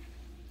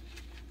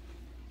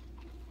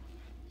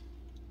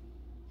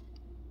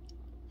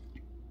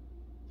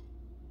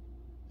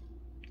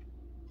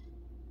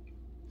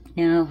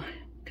 Now,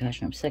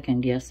 gosh, I'm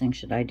second guessing.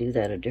 Should I do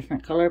that a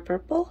different color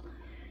purple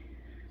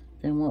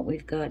than what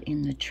we've got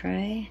in the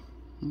tray?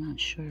 I'm not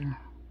sure.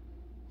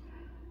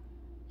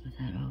 Put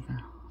that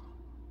over.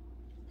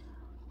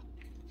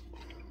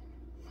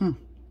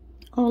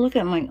 Oh, look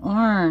at my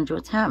orange.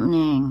 What's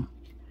happening?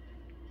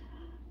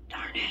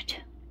 Darn it.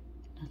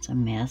 That's a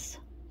mess.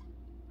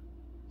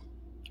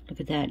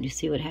 Look at that. Do you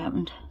see what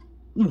happened?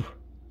 Ooh.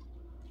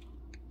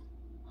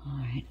 All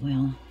right,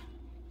 well,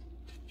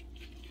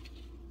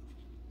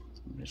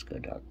 I'll just go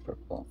dark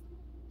purple.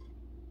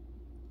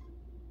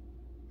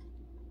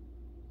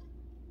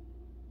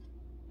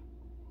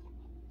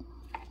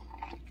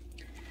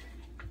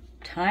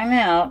 Time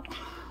out.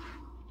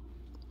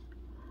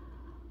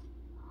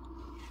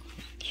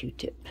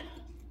 Q-tip.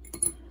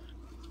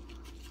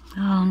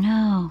 Oh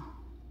no.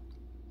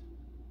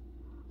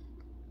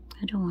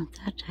 I don't want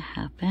that to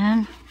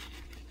happen.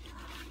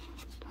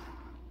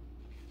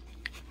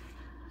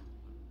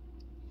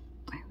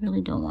 I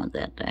really don't want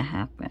that to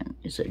happen.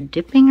 Is it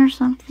dipping or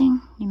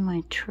something in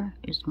my tray?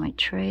 Is my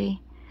tray?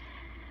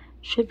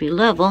 Should be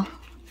level.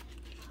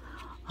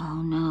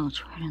 Oh no,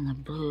 it's right in the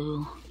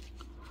blue.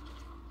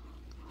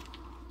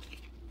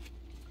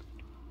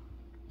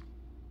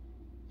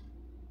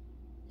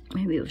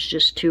 Maybe it was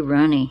just too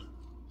runny.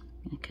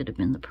 It could have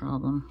been the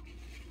problem.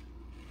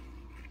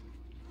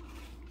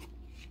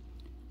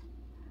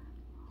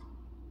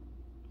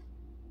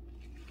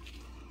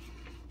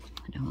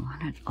 I don't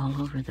want it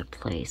all over the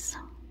place.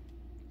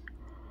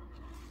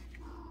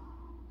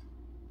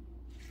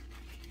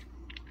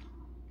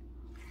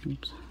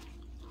 Oops.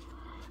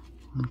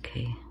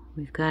 Okay,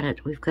 we've got it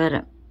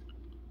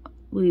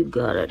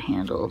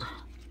handled.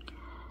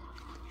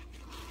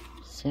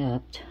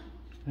 Except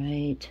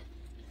right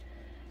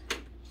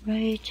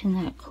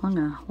in that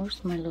corner.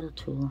 Where's my little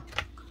tool?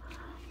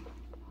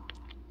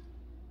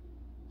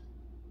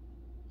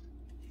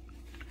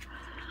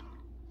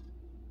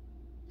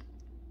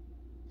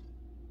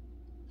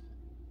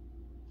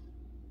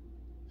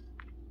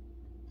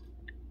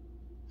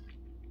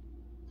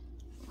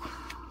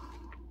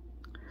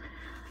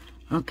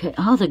 Okay,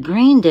 oh, the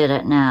green did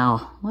it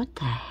now. What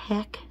the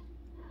heck?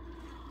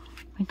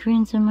 My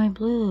green's in my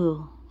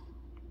blue.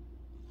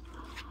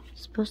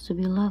 It's supposed to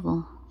be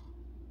level.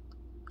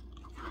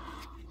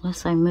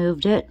 Unless I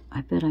moved it.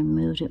 I bet I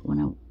moved it when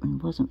I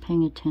wasn't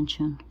paying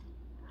attention.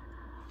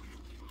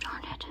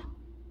 Darn it.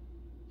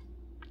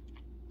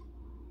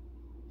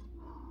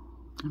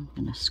 I'm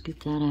gonna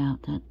scoop that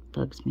out. That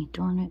bugs me,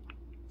 darn it.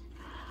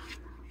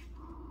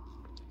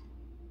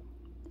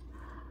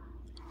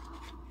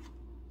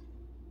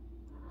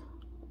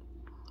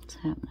 What's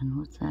happening?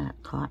 What's that?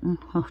 Cotton?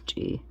 Oh,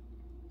 gee.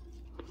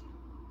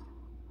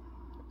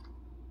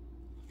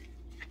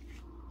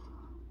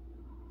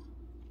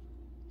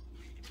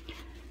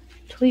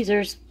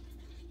 Tweezers.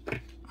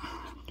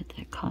 Get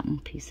that cotton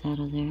piece out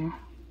of there.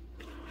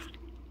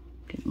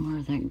 Get more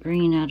of that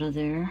green out of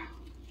there.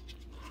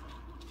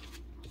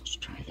 Let's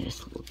try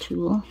this little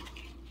tool.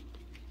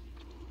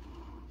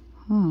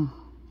 Don't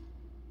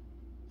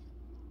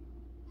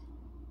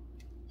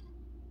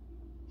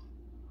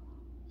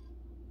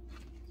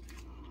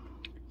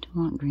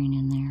want green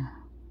in there.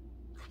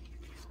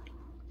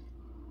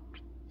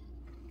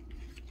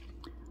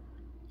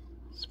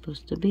 It's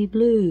supposed to be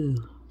blue.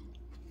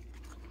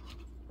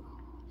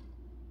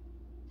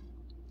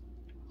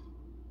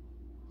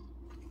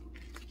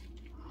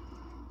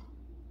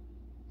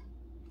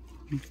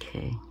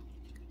 Okay,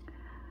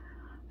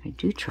 I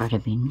do try to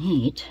be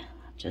neat.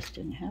 It just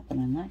didn't happen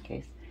in that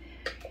case.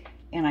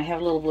 And I have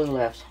a little blue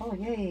left. Oh,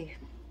 yay.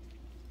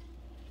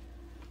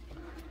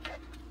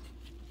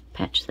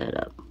 Patch that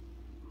up.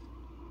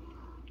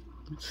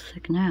 It's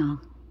thick now.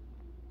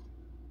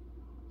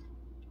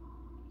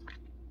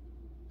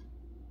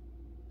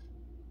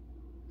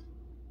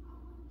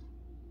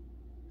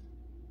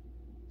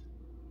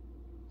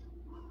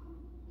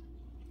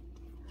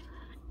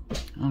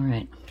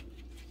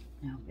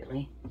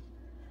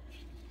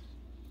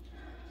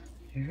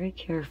 very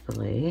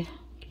carefully.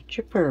 Get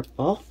your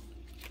purple.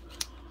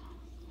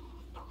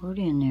 Pour it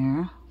in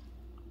there.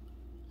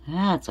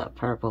 That's a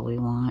purple we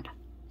want.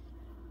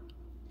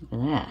 Look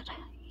at that.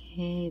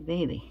 Yay,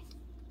 baby.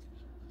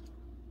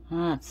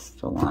 That's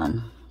the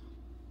one.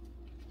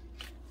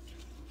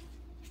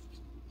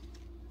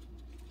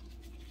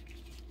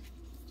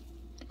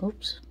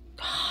 Oops.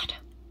 God.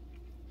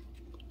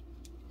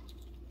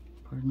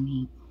 Pardon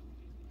me.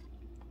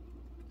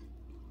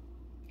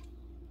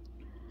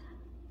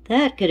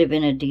 That could have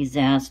been a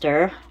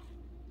disaster.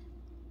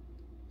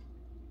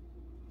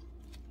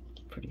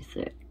 Pretty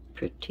thick.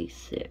 Pretty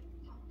thick.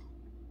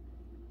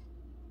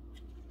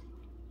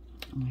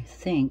 And I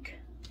think,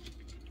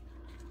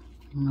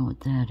 I don't know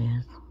what that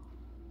is.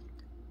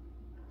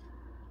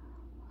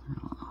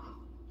 Oh,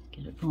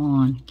 get it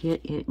going.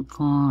 Get it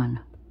going.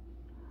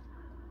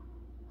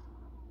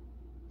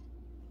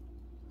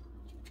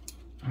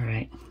 All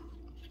right.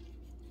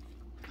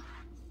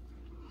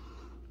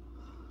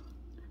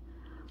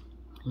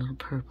 A little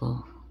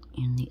purple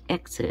in the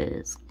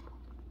X's.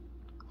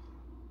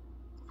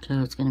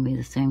 So it's going to be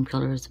the same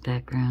color as the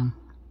background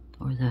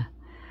or the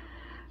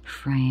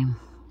frame.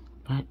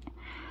 But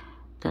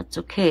that's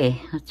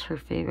okay. That's her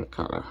favorite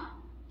color.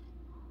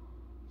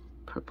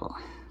 Purple.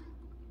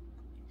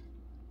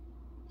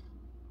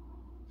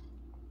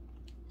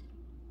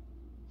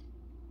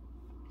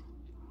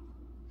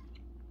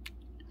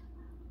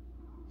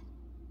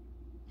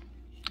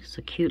 It's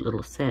a cute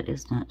little set,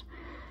 isn't it?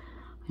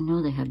 I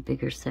know they have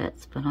bigger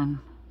sets, but I'm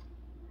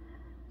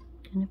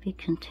going to be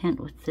content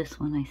with this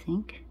one, I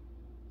think.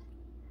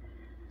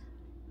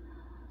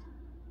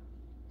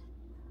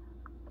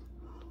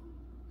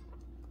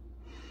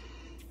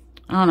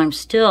 Oh, and I'm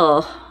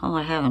still,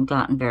 I haven't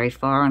gotten very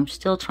far. I'm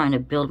still trying to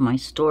build my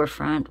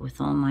storefront with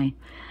all my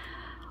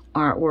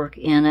artwork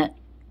in it.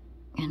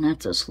 And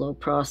that's a slow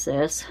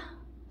process.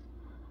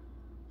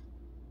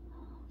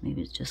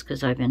 Maybe it's just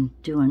because I've been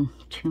doing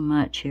too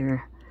much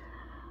here.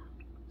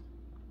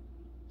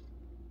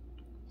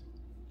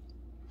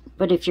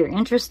 But if you're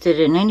interested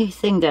in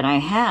anything that I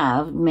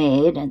have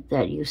made and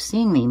that you've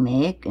seen me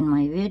make in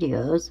my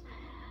videos,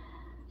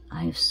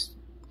 I've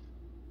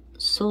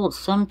sold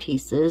some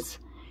pieces,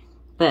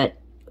 but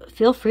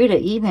feel free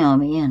to email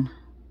me and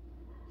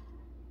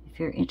if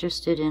you're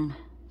interested in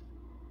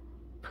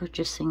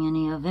purchasing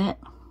any of it.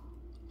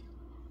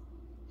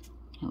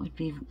 It would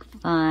be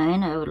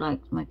fine. I would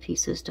like my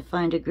pieces to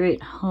find a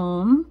great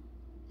home.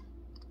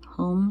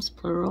 Homes,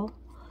 plural.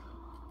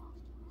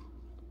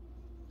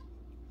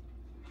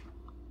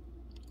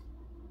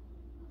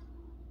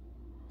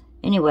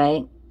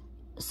 Anyway,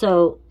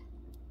 so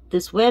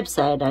this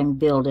website I'm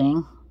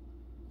building,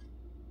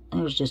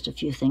 there's just a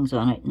few things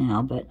on it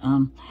now, but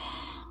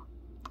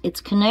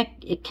it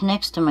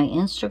connects to my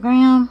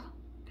Instagram,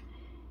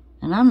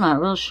 and I'm not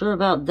real sure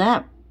about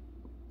that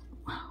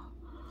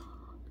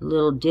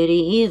little ditty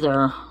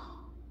either.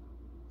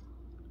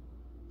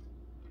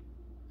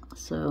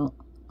 So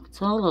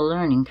it's all a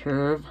learning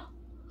curve.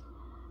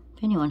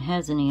 If anyone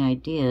has any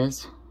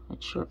ideas,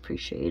 I'd sure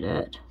appreciate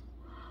it.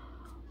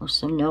 Or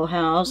some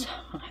know-hows,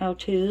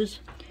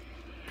 how-tos.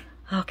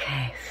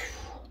 Okay.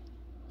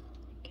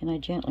 Can I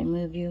gently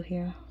move you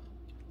here?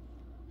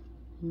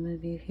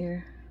 Move you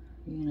here?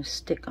 You're gonna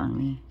stick on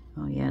me.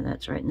 Oh yeah,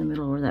 that's right in the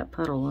middle where that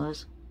puddle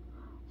was.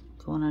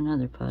 Go on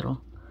another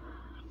puddle.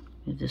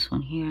 Move this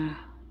one here.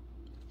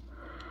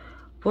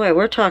 Boy,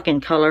 we're talking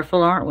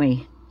colorful, aren't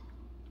we?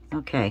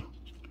 Okay.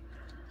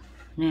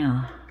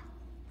 Now,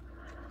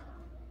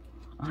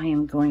 I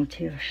am going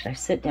to, should I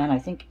sit down? I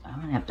think I'm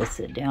gonna have to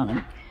sit down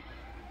and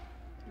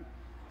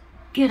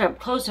get up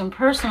close and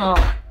personal.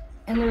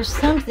 And there's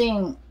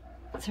something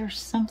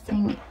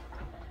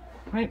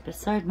right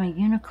beside my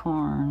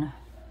unicorn.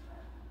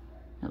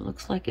 It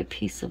looks like a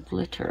piece of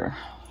glitter.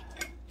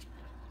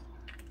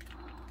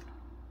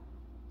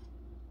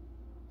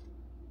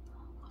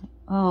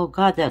 Oh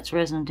God, that's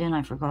resin in,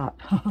 I forgot.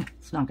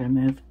 It's not gonna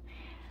move.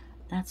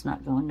 That's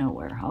not going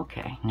nowhere.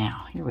 Okay,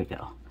 now, here we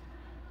go.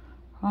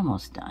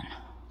 Almost done.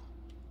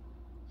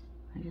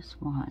 I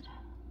just want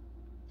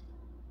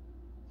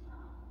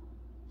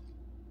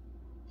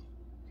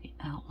the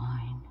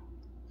outline.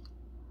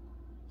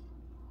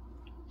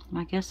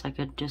 I guess I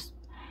could just,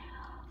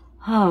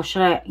 oh,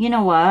 should I, you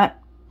know what?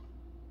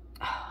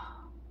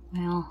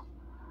 Well,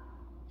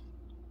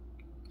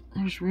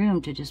 there's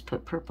room to just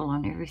put purple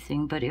on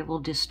everything, but it will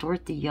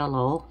distort the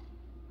yellow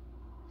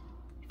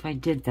if I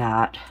did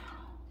that.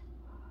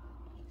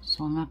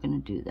 So I'm not going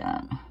to do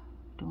that.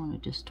 Don't want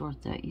to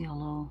distort that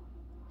yellow.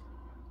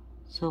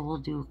 So we'll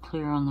do a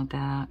clear on the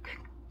back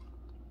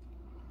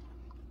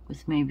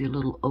with maybe a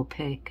little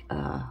opaque,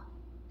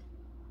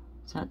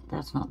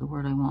 that's not the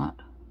word I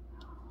want.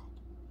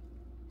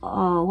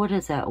 Oh, what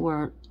is that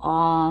word?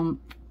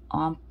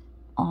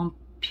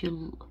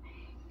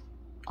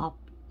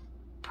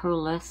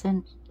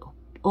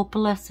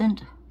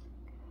 Opalescent.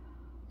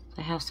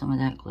 I have some of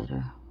that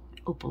glitter.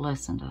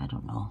 Opalescent, I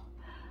don't know.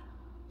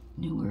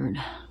 New word.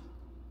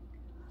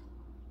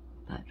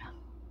 But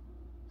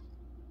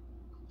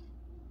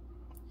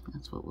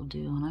That's what we'll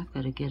do. And I've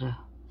got to get a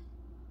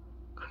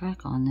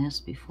crack on this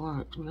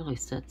before it really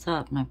sets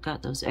up. And I've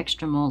got those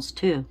extra molds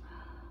too.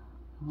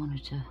 I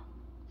wanted to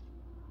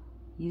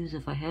use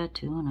if I had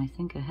to, and I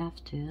think I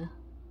have to.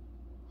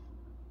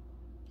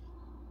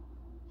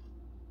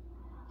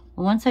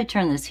 Well, once I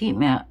turn this heat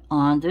mat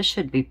on, this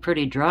should be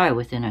pretty dry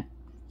within a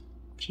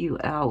few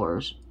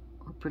hours,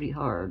 or pretty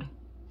hard.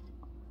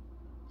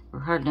 Or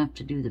hard enough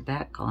to do the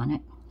back on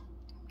it,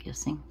 I'm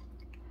guessing.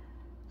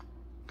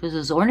 Because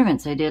those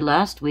ornaments I did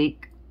last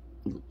week,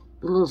 the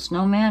little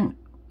snowman,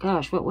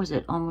 gosh, what was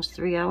it? Almost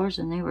 3 hours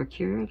and they were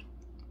cured?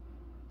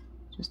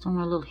 Just on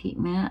my little heat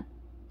mat.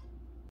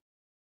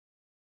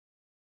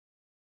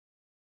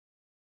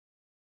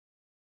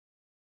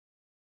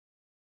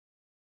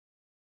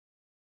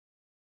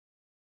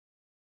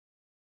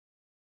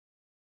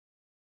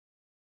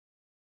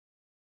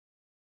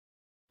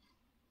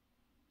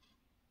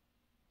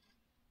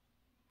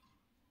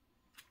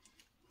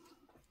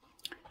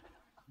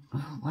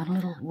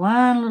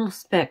 One little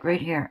speck right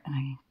here,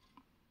 and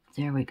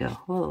there we go.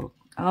 Whoa.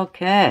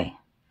 Okay.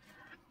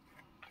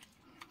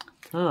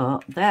 So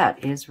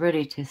that is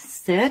ready to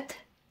sit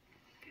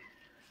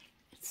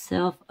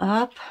itself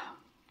up.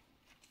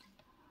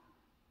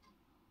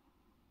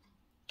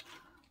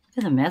 Look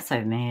at the mess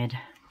I've made.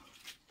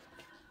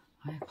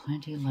 I have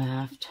plenty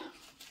left.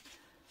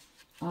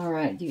 All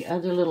right, the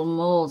other little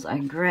molds I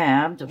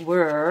grabbed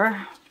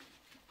were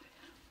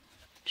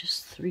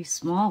just 3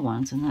 small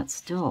ones, and that's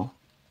still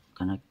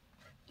gonna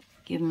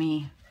give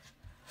me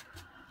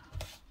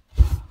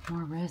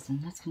more resin.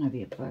 That's gonna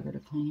be a bugger to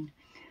clean.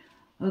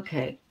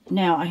 Okay,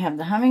 now I have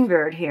the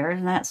hummingbird here.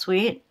 Isn't that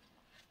sweet?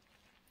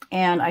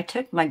 And I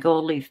took my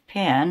gold leaf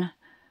pen.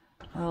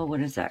 Oh, what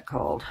is that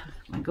called?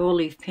 My gold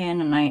leaf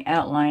pen, and I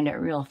outlined it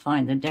real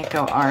fine. The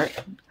Deco Art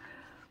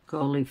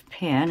gold leaf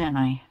pen, and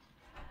I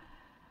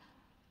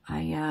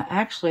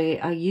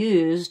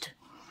used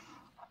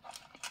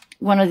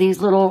one of these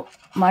little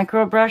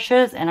micro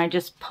brushes, and I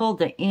just pulled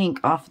the ink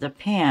off the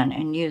pen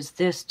and used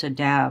this to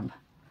dab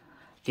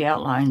the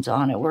outlines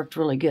on. It worked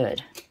really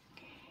good.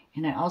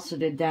 And I also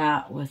did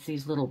that with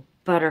these little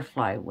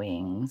butterfly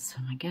wings.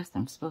 And I guess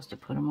I'm supposed to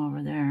put them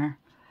over there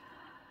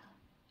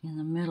in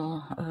the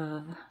middle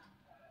of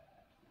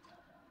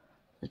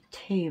the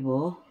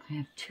table. I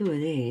have 2 of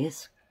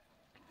these.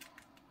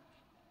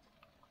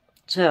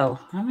 So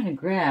I'm going to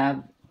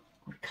grab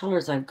what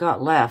colors I've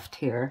got left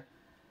here.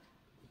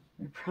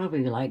 They're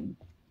probably like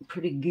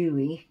pretty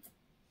gooey.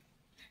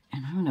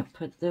 And I'm going to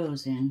put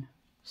those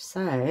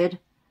inside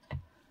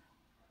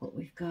what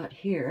we've got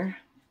here.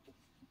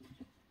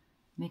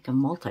 Make them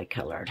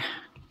multicolored.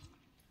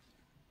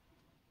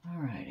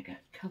 All right, I got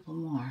a couple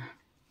more.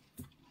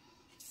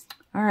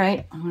 All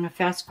right, I'm going to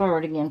fast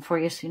forward again for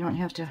you so you don't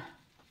have to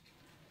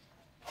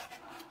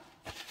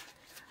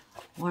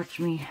watch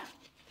me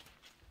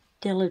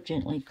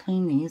diligently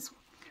clean these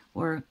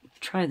or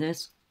try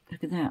this.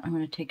 Look at that. I'm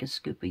going to take a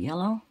scoop of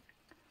yellow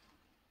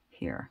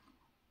here.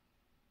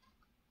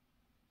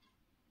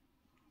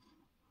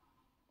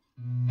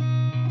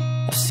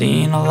 I've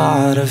seen a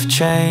lot of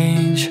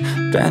change,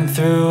 been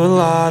through a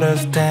lot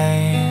of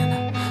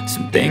pain.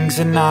 Some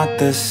things are not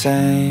the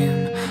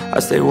same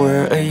as they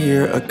were a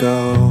year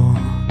ago,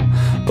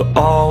 but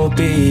all will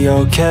be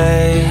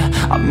okay.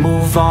 I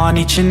move on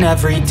each and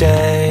every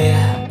day.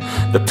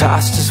 The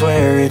past is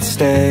where it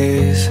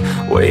stays,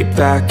 way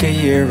back a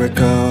year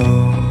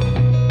ago.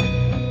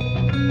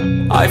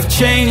 I've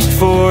changed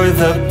for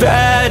the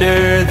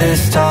better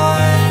this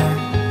time.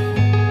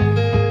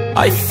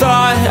 I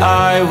thought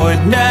I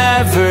would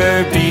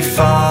never be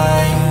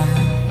fine.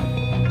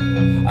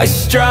 I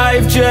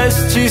strive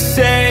just to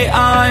say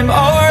I'm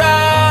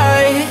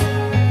alright.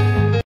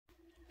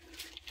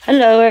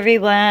 Hello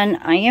everyone,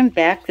 I am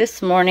back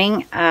this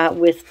morning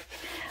with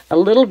a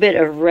little bit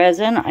of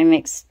resin I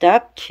mixed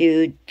up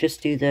to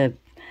just do the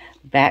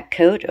back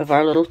coat of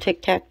our little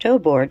Tic Tac Toe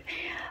board.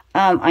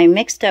 I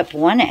mixed up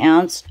 1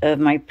 ounce of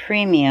my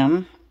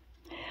premium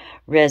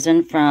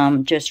resin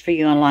from Just For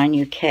You Online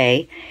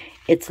UK.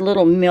 It's a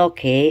little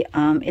milky.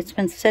 It's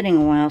been sitting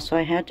a while, so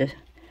I had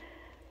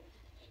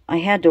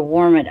to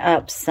warm it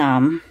up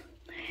some.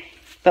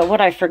 But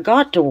what I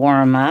forgot to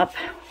warm up,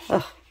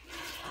 I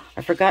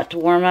forgot to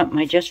warm up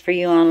my Just For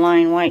You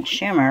Online white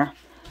shimmer.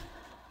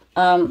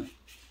 I'm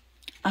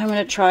going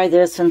to try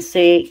this and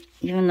see,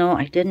 even though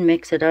I didn't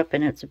mix it up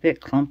and it's a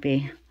bit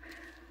clumpy,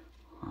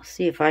 I'll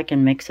see if I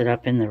can mix it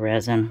up in the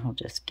resin. I'll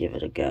just give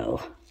it a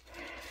go.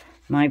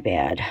 My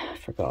bad, I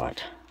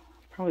forgot.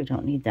 Probably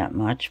don't need that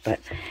much, but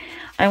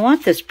I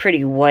want this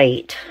pretty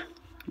white.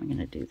 I'm going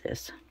to do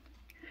this.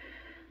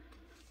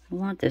 I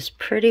want this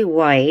pretty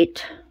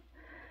white,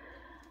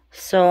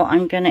 so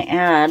I'm going to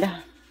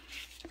add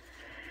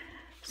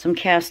some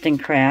Casting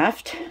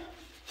Craft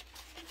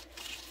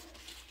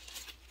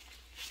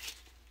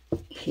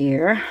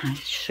here. I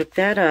shook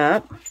that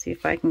up. See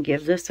if I can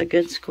give this a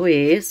good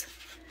squeeze.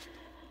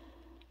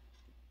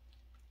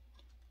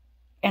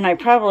 And I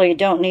probably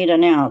don't need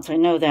an ounce. I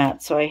know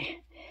that, so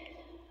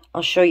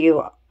I'll show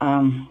you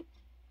the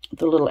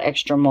little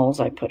extra molds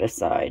I put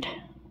aside.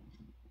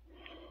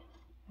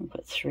 I'll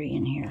put 3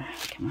 in here.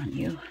 Come on,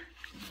 you.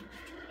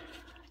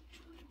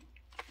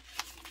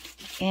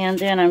 And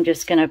then I'm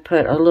just going to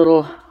put a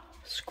little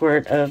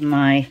squirt of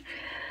my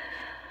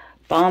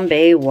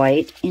Bombay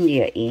White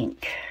India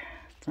ink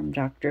from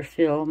Dr.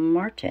 Phil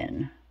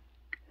Martin.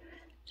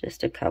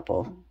 Just a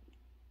couple.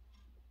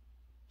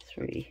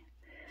 3.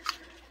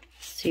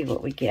 See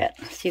what we get.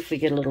 See if we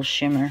get a little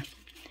shimmer.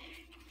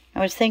 I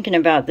was thinking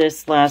about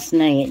this last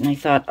night, and I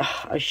thought,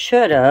 oh, I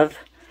should have,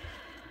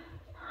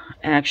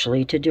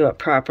 actually, to do it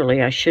properly,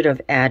 I should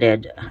have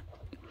added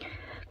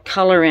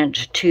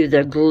colorant to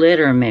the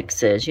glitter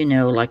mixes. You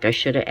know, like I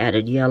should have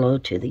added yellow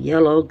to the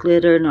yellow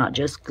glitter, not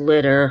just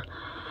glitter.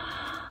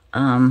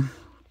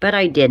 But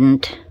I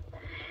didn't.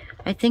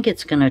 I think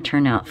it's going to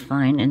turn out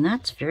fine, and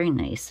that's very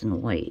nice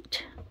and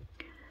white.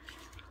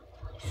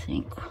 I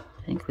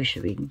think we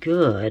should be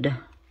good.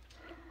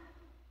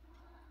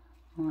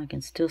 Well, I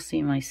can still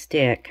see my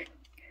stick.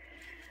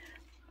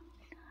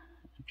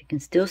 If you can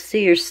still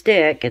see your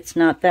stick, it's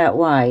not that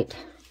white.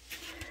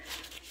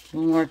 A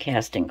little more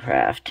casting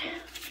craft.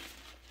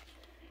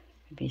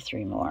 Maybe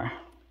 3 more.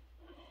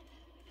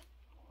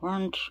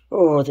 1, 2,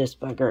 oh, this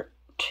bugger.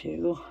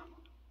 2.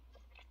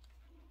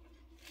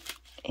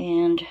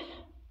 And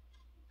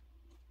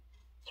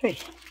 3.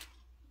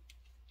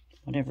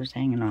 Whatever's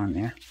hanging on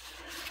there.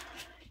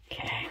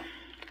 Okay.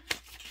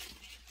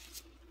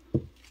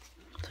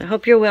 So I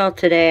hope you're well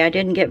today. I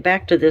didn't get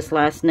back to this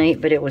last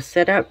night, but it was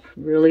set up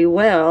really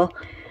well,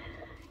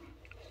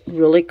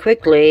 really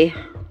quickly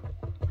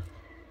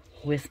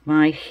with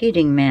my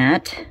heating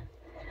mat.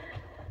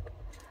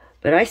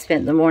 But I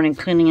spent the morning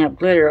cleaning up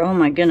glitter. Oh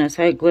my goodness,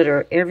 I had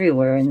glitter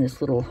everywhere in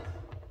this little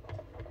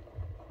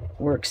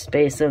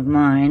workspace of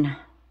mine.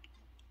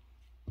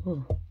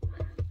 Ooh,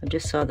 I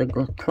just saw the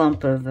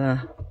clump of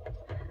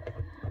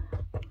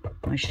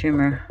my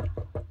shimmer.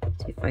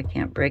 See if I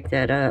can't break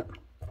that up.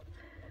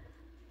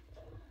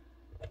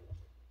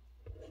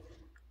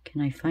 Can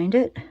I find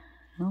it?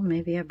 Oh,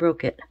 maybe I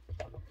broke it.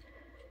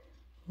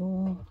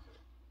 Oh.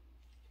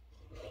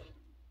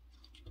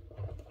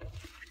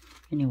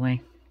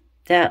 Anyway,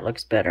 that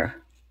looks better.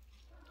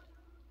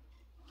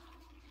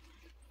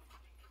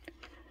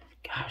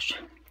 Gosh,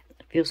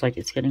 it feels like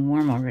it's getting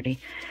warm already.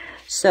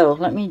 So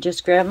let me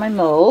just grab my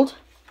mold.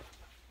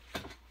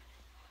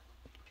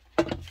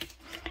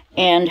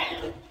 And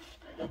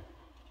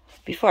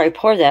before I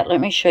pour that,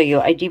 let me show you.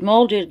 I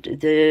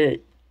demolded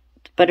the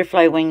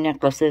butterfly wing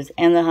necklaces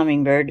and the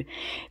hummingbird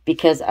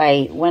because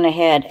I went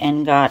ahead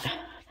and got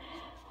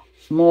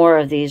more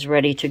of these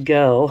ready to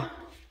go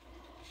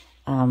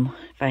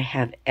if I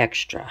have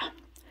extra.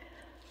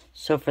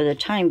 So for the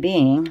time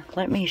being,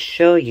 let me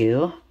show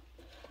you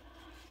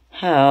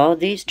how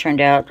these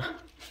turned out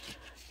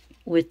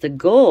with the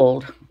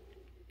gold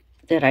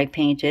that I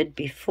painted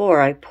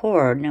before I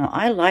poured. Now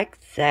I like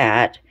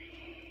that,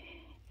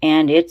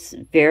 and it's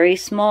very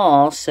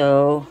small,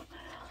 so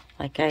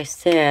like I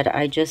said,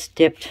 I just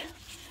dipped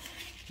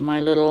my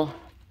little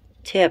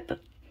tip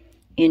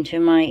into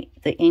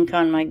the ink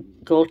on my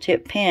gold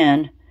tip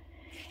pen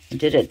and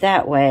did it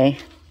that way.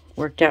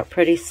 Worked out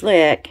pretty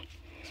slick.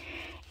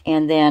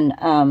 And then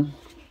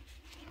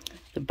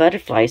the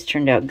butterflies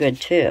turned out good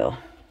too.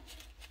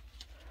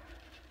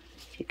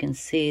 You can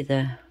see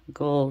the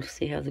gold,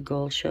 see how the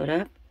gold showed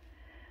up?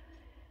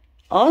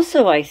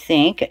 Also, I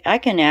think I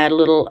can add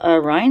little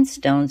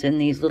rhinestones in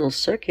these little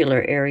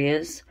circular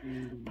areas,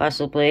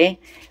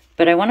 possibly.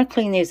 But I want to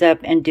clean these up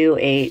and do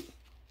a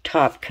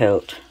top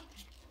coat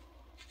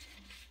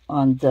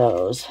on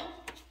those.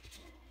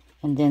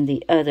 And then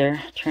the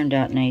other turned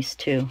out nice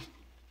too.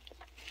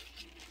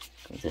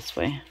 Go this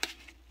way.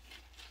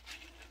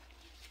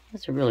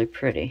 Those are really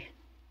pretty.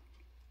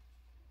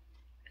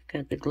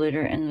 Got the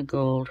glitter and the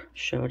gold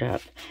showed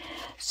up.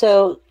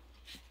 So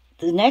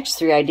the next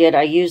 3 I did,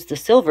 I used the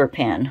silver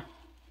pen.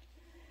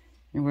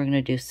 And we're going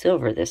to do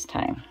silver this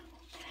time.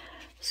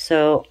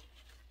 So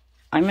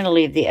I'm going to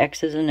leave the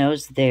X's and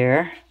O's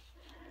there.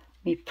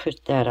 Let me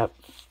put that up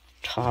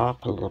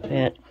top a little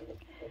bit.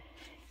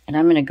 And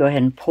I'm going to go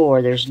ahead and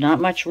pour. There's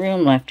not much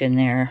room left in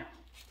there.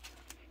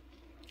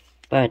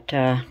 But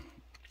it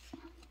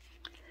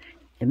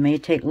may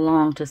take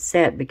long to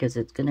set because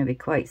it's going to be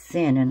quite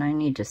thin. And I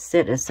need to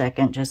sit a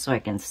second just so I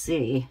can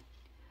see.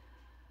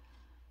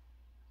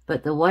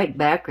 But the white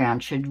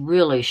background should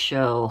really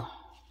show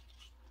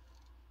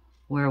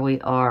where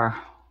we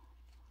are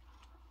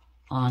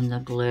on the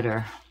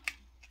glitter.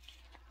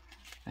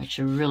 I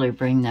should really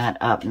bring that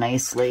up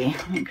nicely.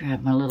 Let me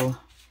grab my little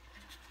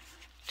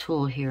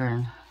tool here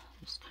and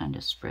just kind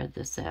of spread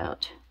this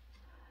out.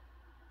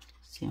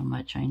 See how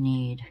much I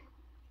need.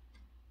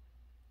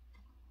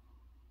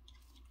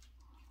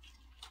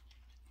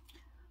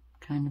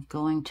 Kind of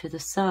going to the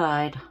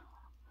side.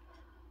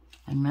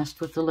 I messed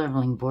with the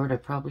leveling board. I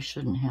probably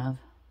shouldn't have.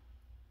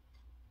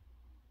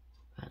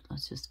 But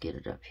let's just get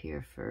it up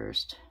here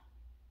first.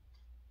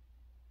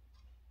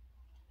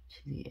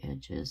 To the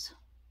edges.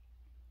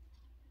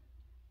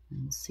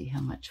 And see how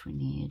much we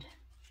need.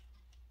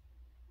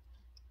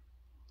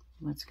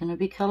 What's going to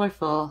be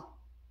colorful?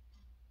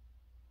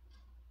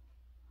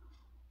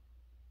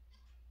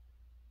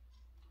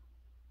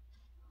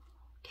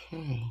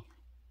 Okay.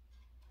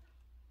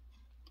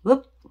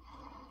 Whoop.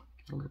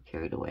 A little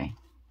carried away.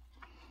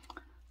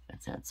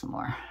 Let's add some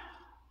more.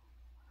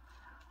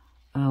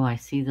 Oh, I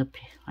see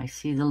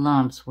the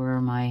lumps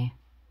where my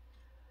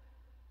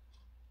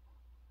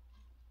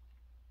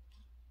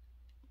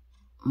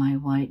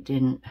white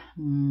didn't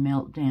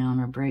melt down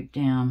or break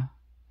down.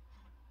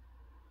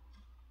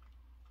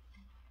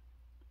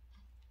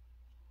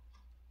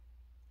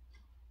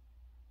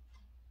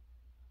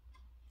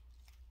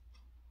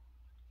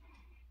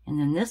 And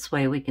then this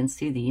way we can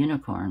see the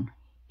unicorn.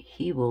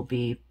 He will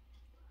be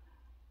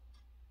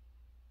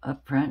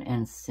up front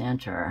and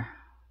center.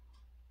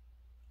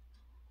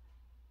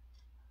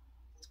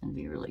 It's going to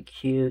be really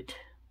cute.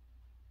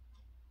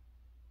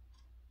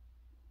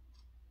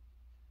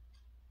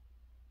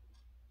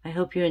 I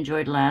hope you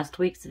enjoyed last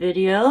week's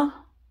video.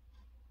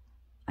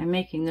 I'm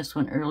making this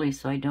one early,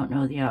 so I don't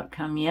know the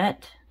outcome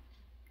yet.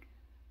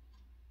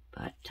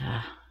 But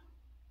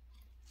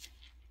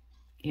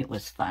it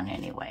was fun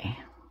anyway.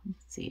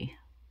 Let's see.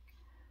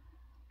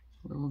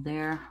 A little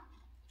there.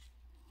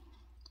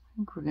 I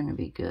think we're going to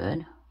be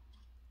good.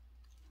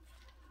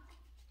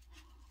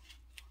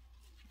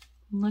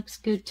 Looks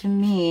good to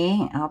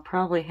me. I'll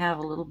probably have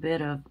a little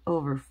bit of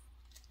overfill,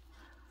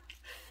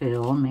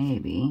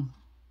 maybe.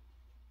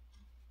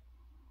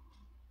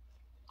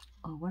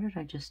 Oh, what did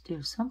I just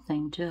do?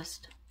 Something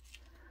just...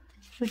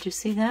 Did you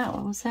see that?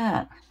 What was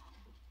that?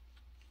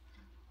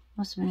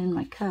 Must have been in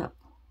my cup.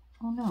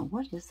 Oh no,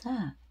 what is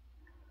that?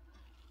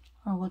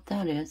 Oh, what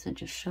that is, it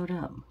just showed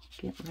up.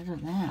 Get rid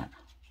of that.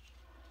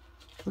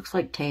 Looks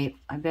like tape.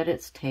 I bet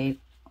it's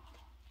tape.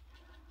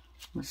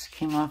 This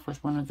came off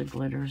with one of the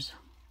glitters.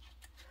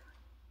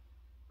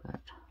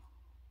 But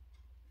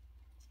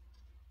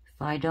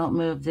if I don't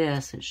move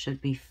this, it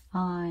should be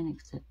fine,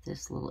 except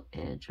this little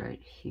edge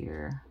right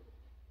here.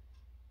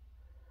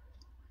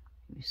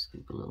 Let me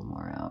scoop a little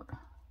more out.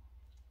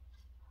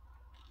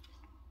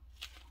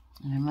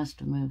 And I must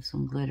have moved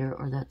some glitter,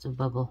 or that's a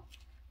bubble.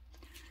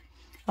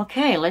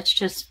 Okay, let's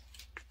just,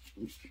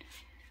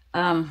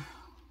 well,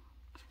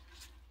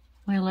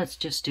 let's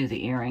just do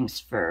the earrings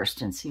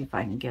first and see if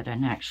I can get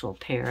an actual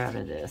pair out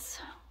of this.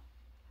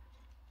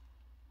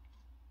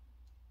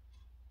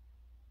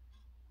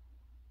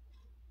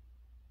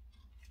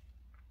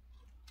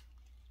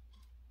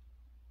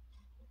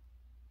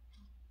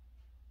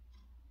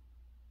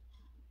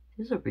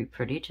 These will be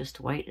pretty, just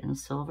white and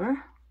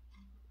silver.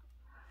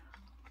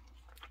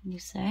 You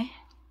say?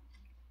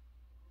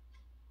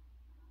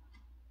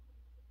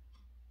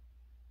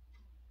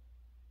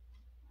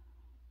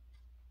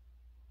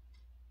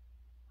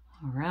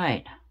 All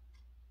right.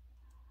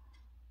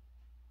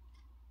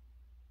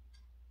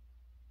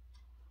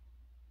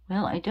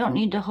 Well, I don't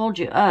need to hold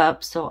you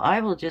up, so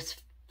I will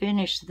just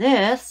finish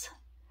this.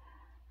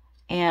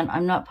 And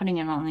I'm not putting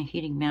it on the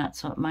heating mat,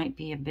 so it might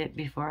be a bit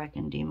before I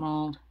can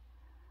demold.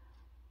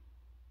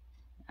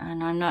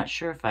 And I'm not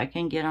sure if I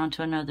can get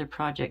onto another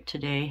project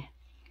today.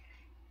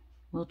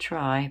 We'll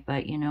try,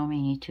 but you know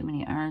me, too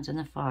many irons in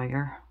the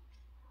fire.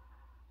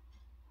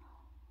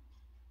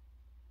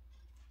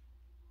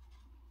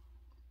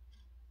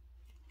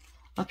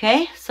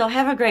 Okay, so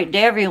have a great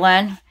day,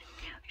 everyone.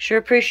 Sure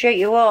appreciate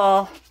you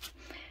all.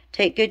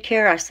 Take good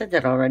care. I said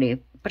that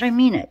already, but I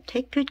mean it.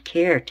 Take good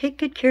care. Take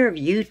good care of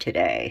you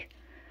today.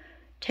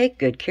 Take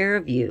good care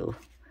of you.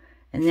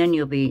 And then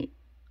you'll be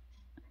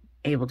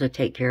able to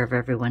take care of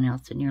everyone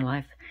else in your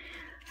life.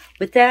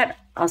 With that,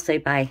 I'll say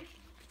bye.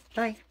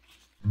 Bye.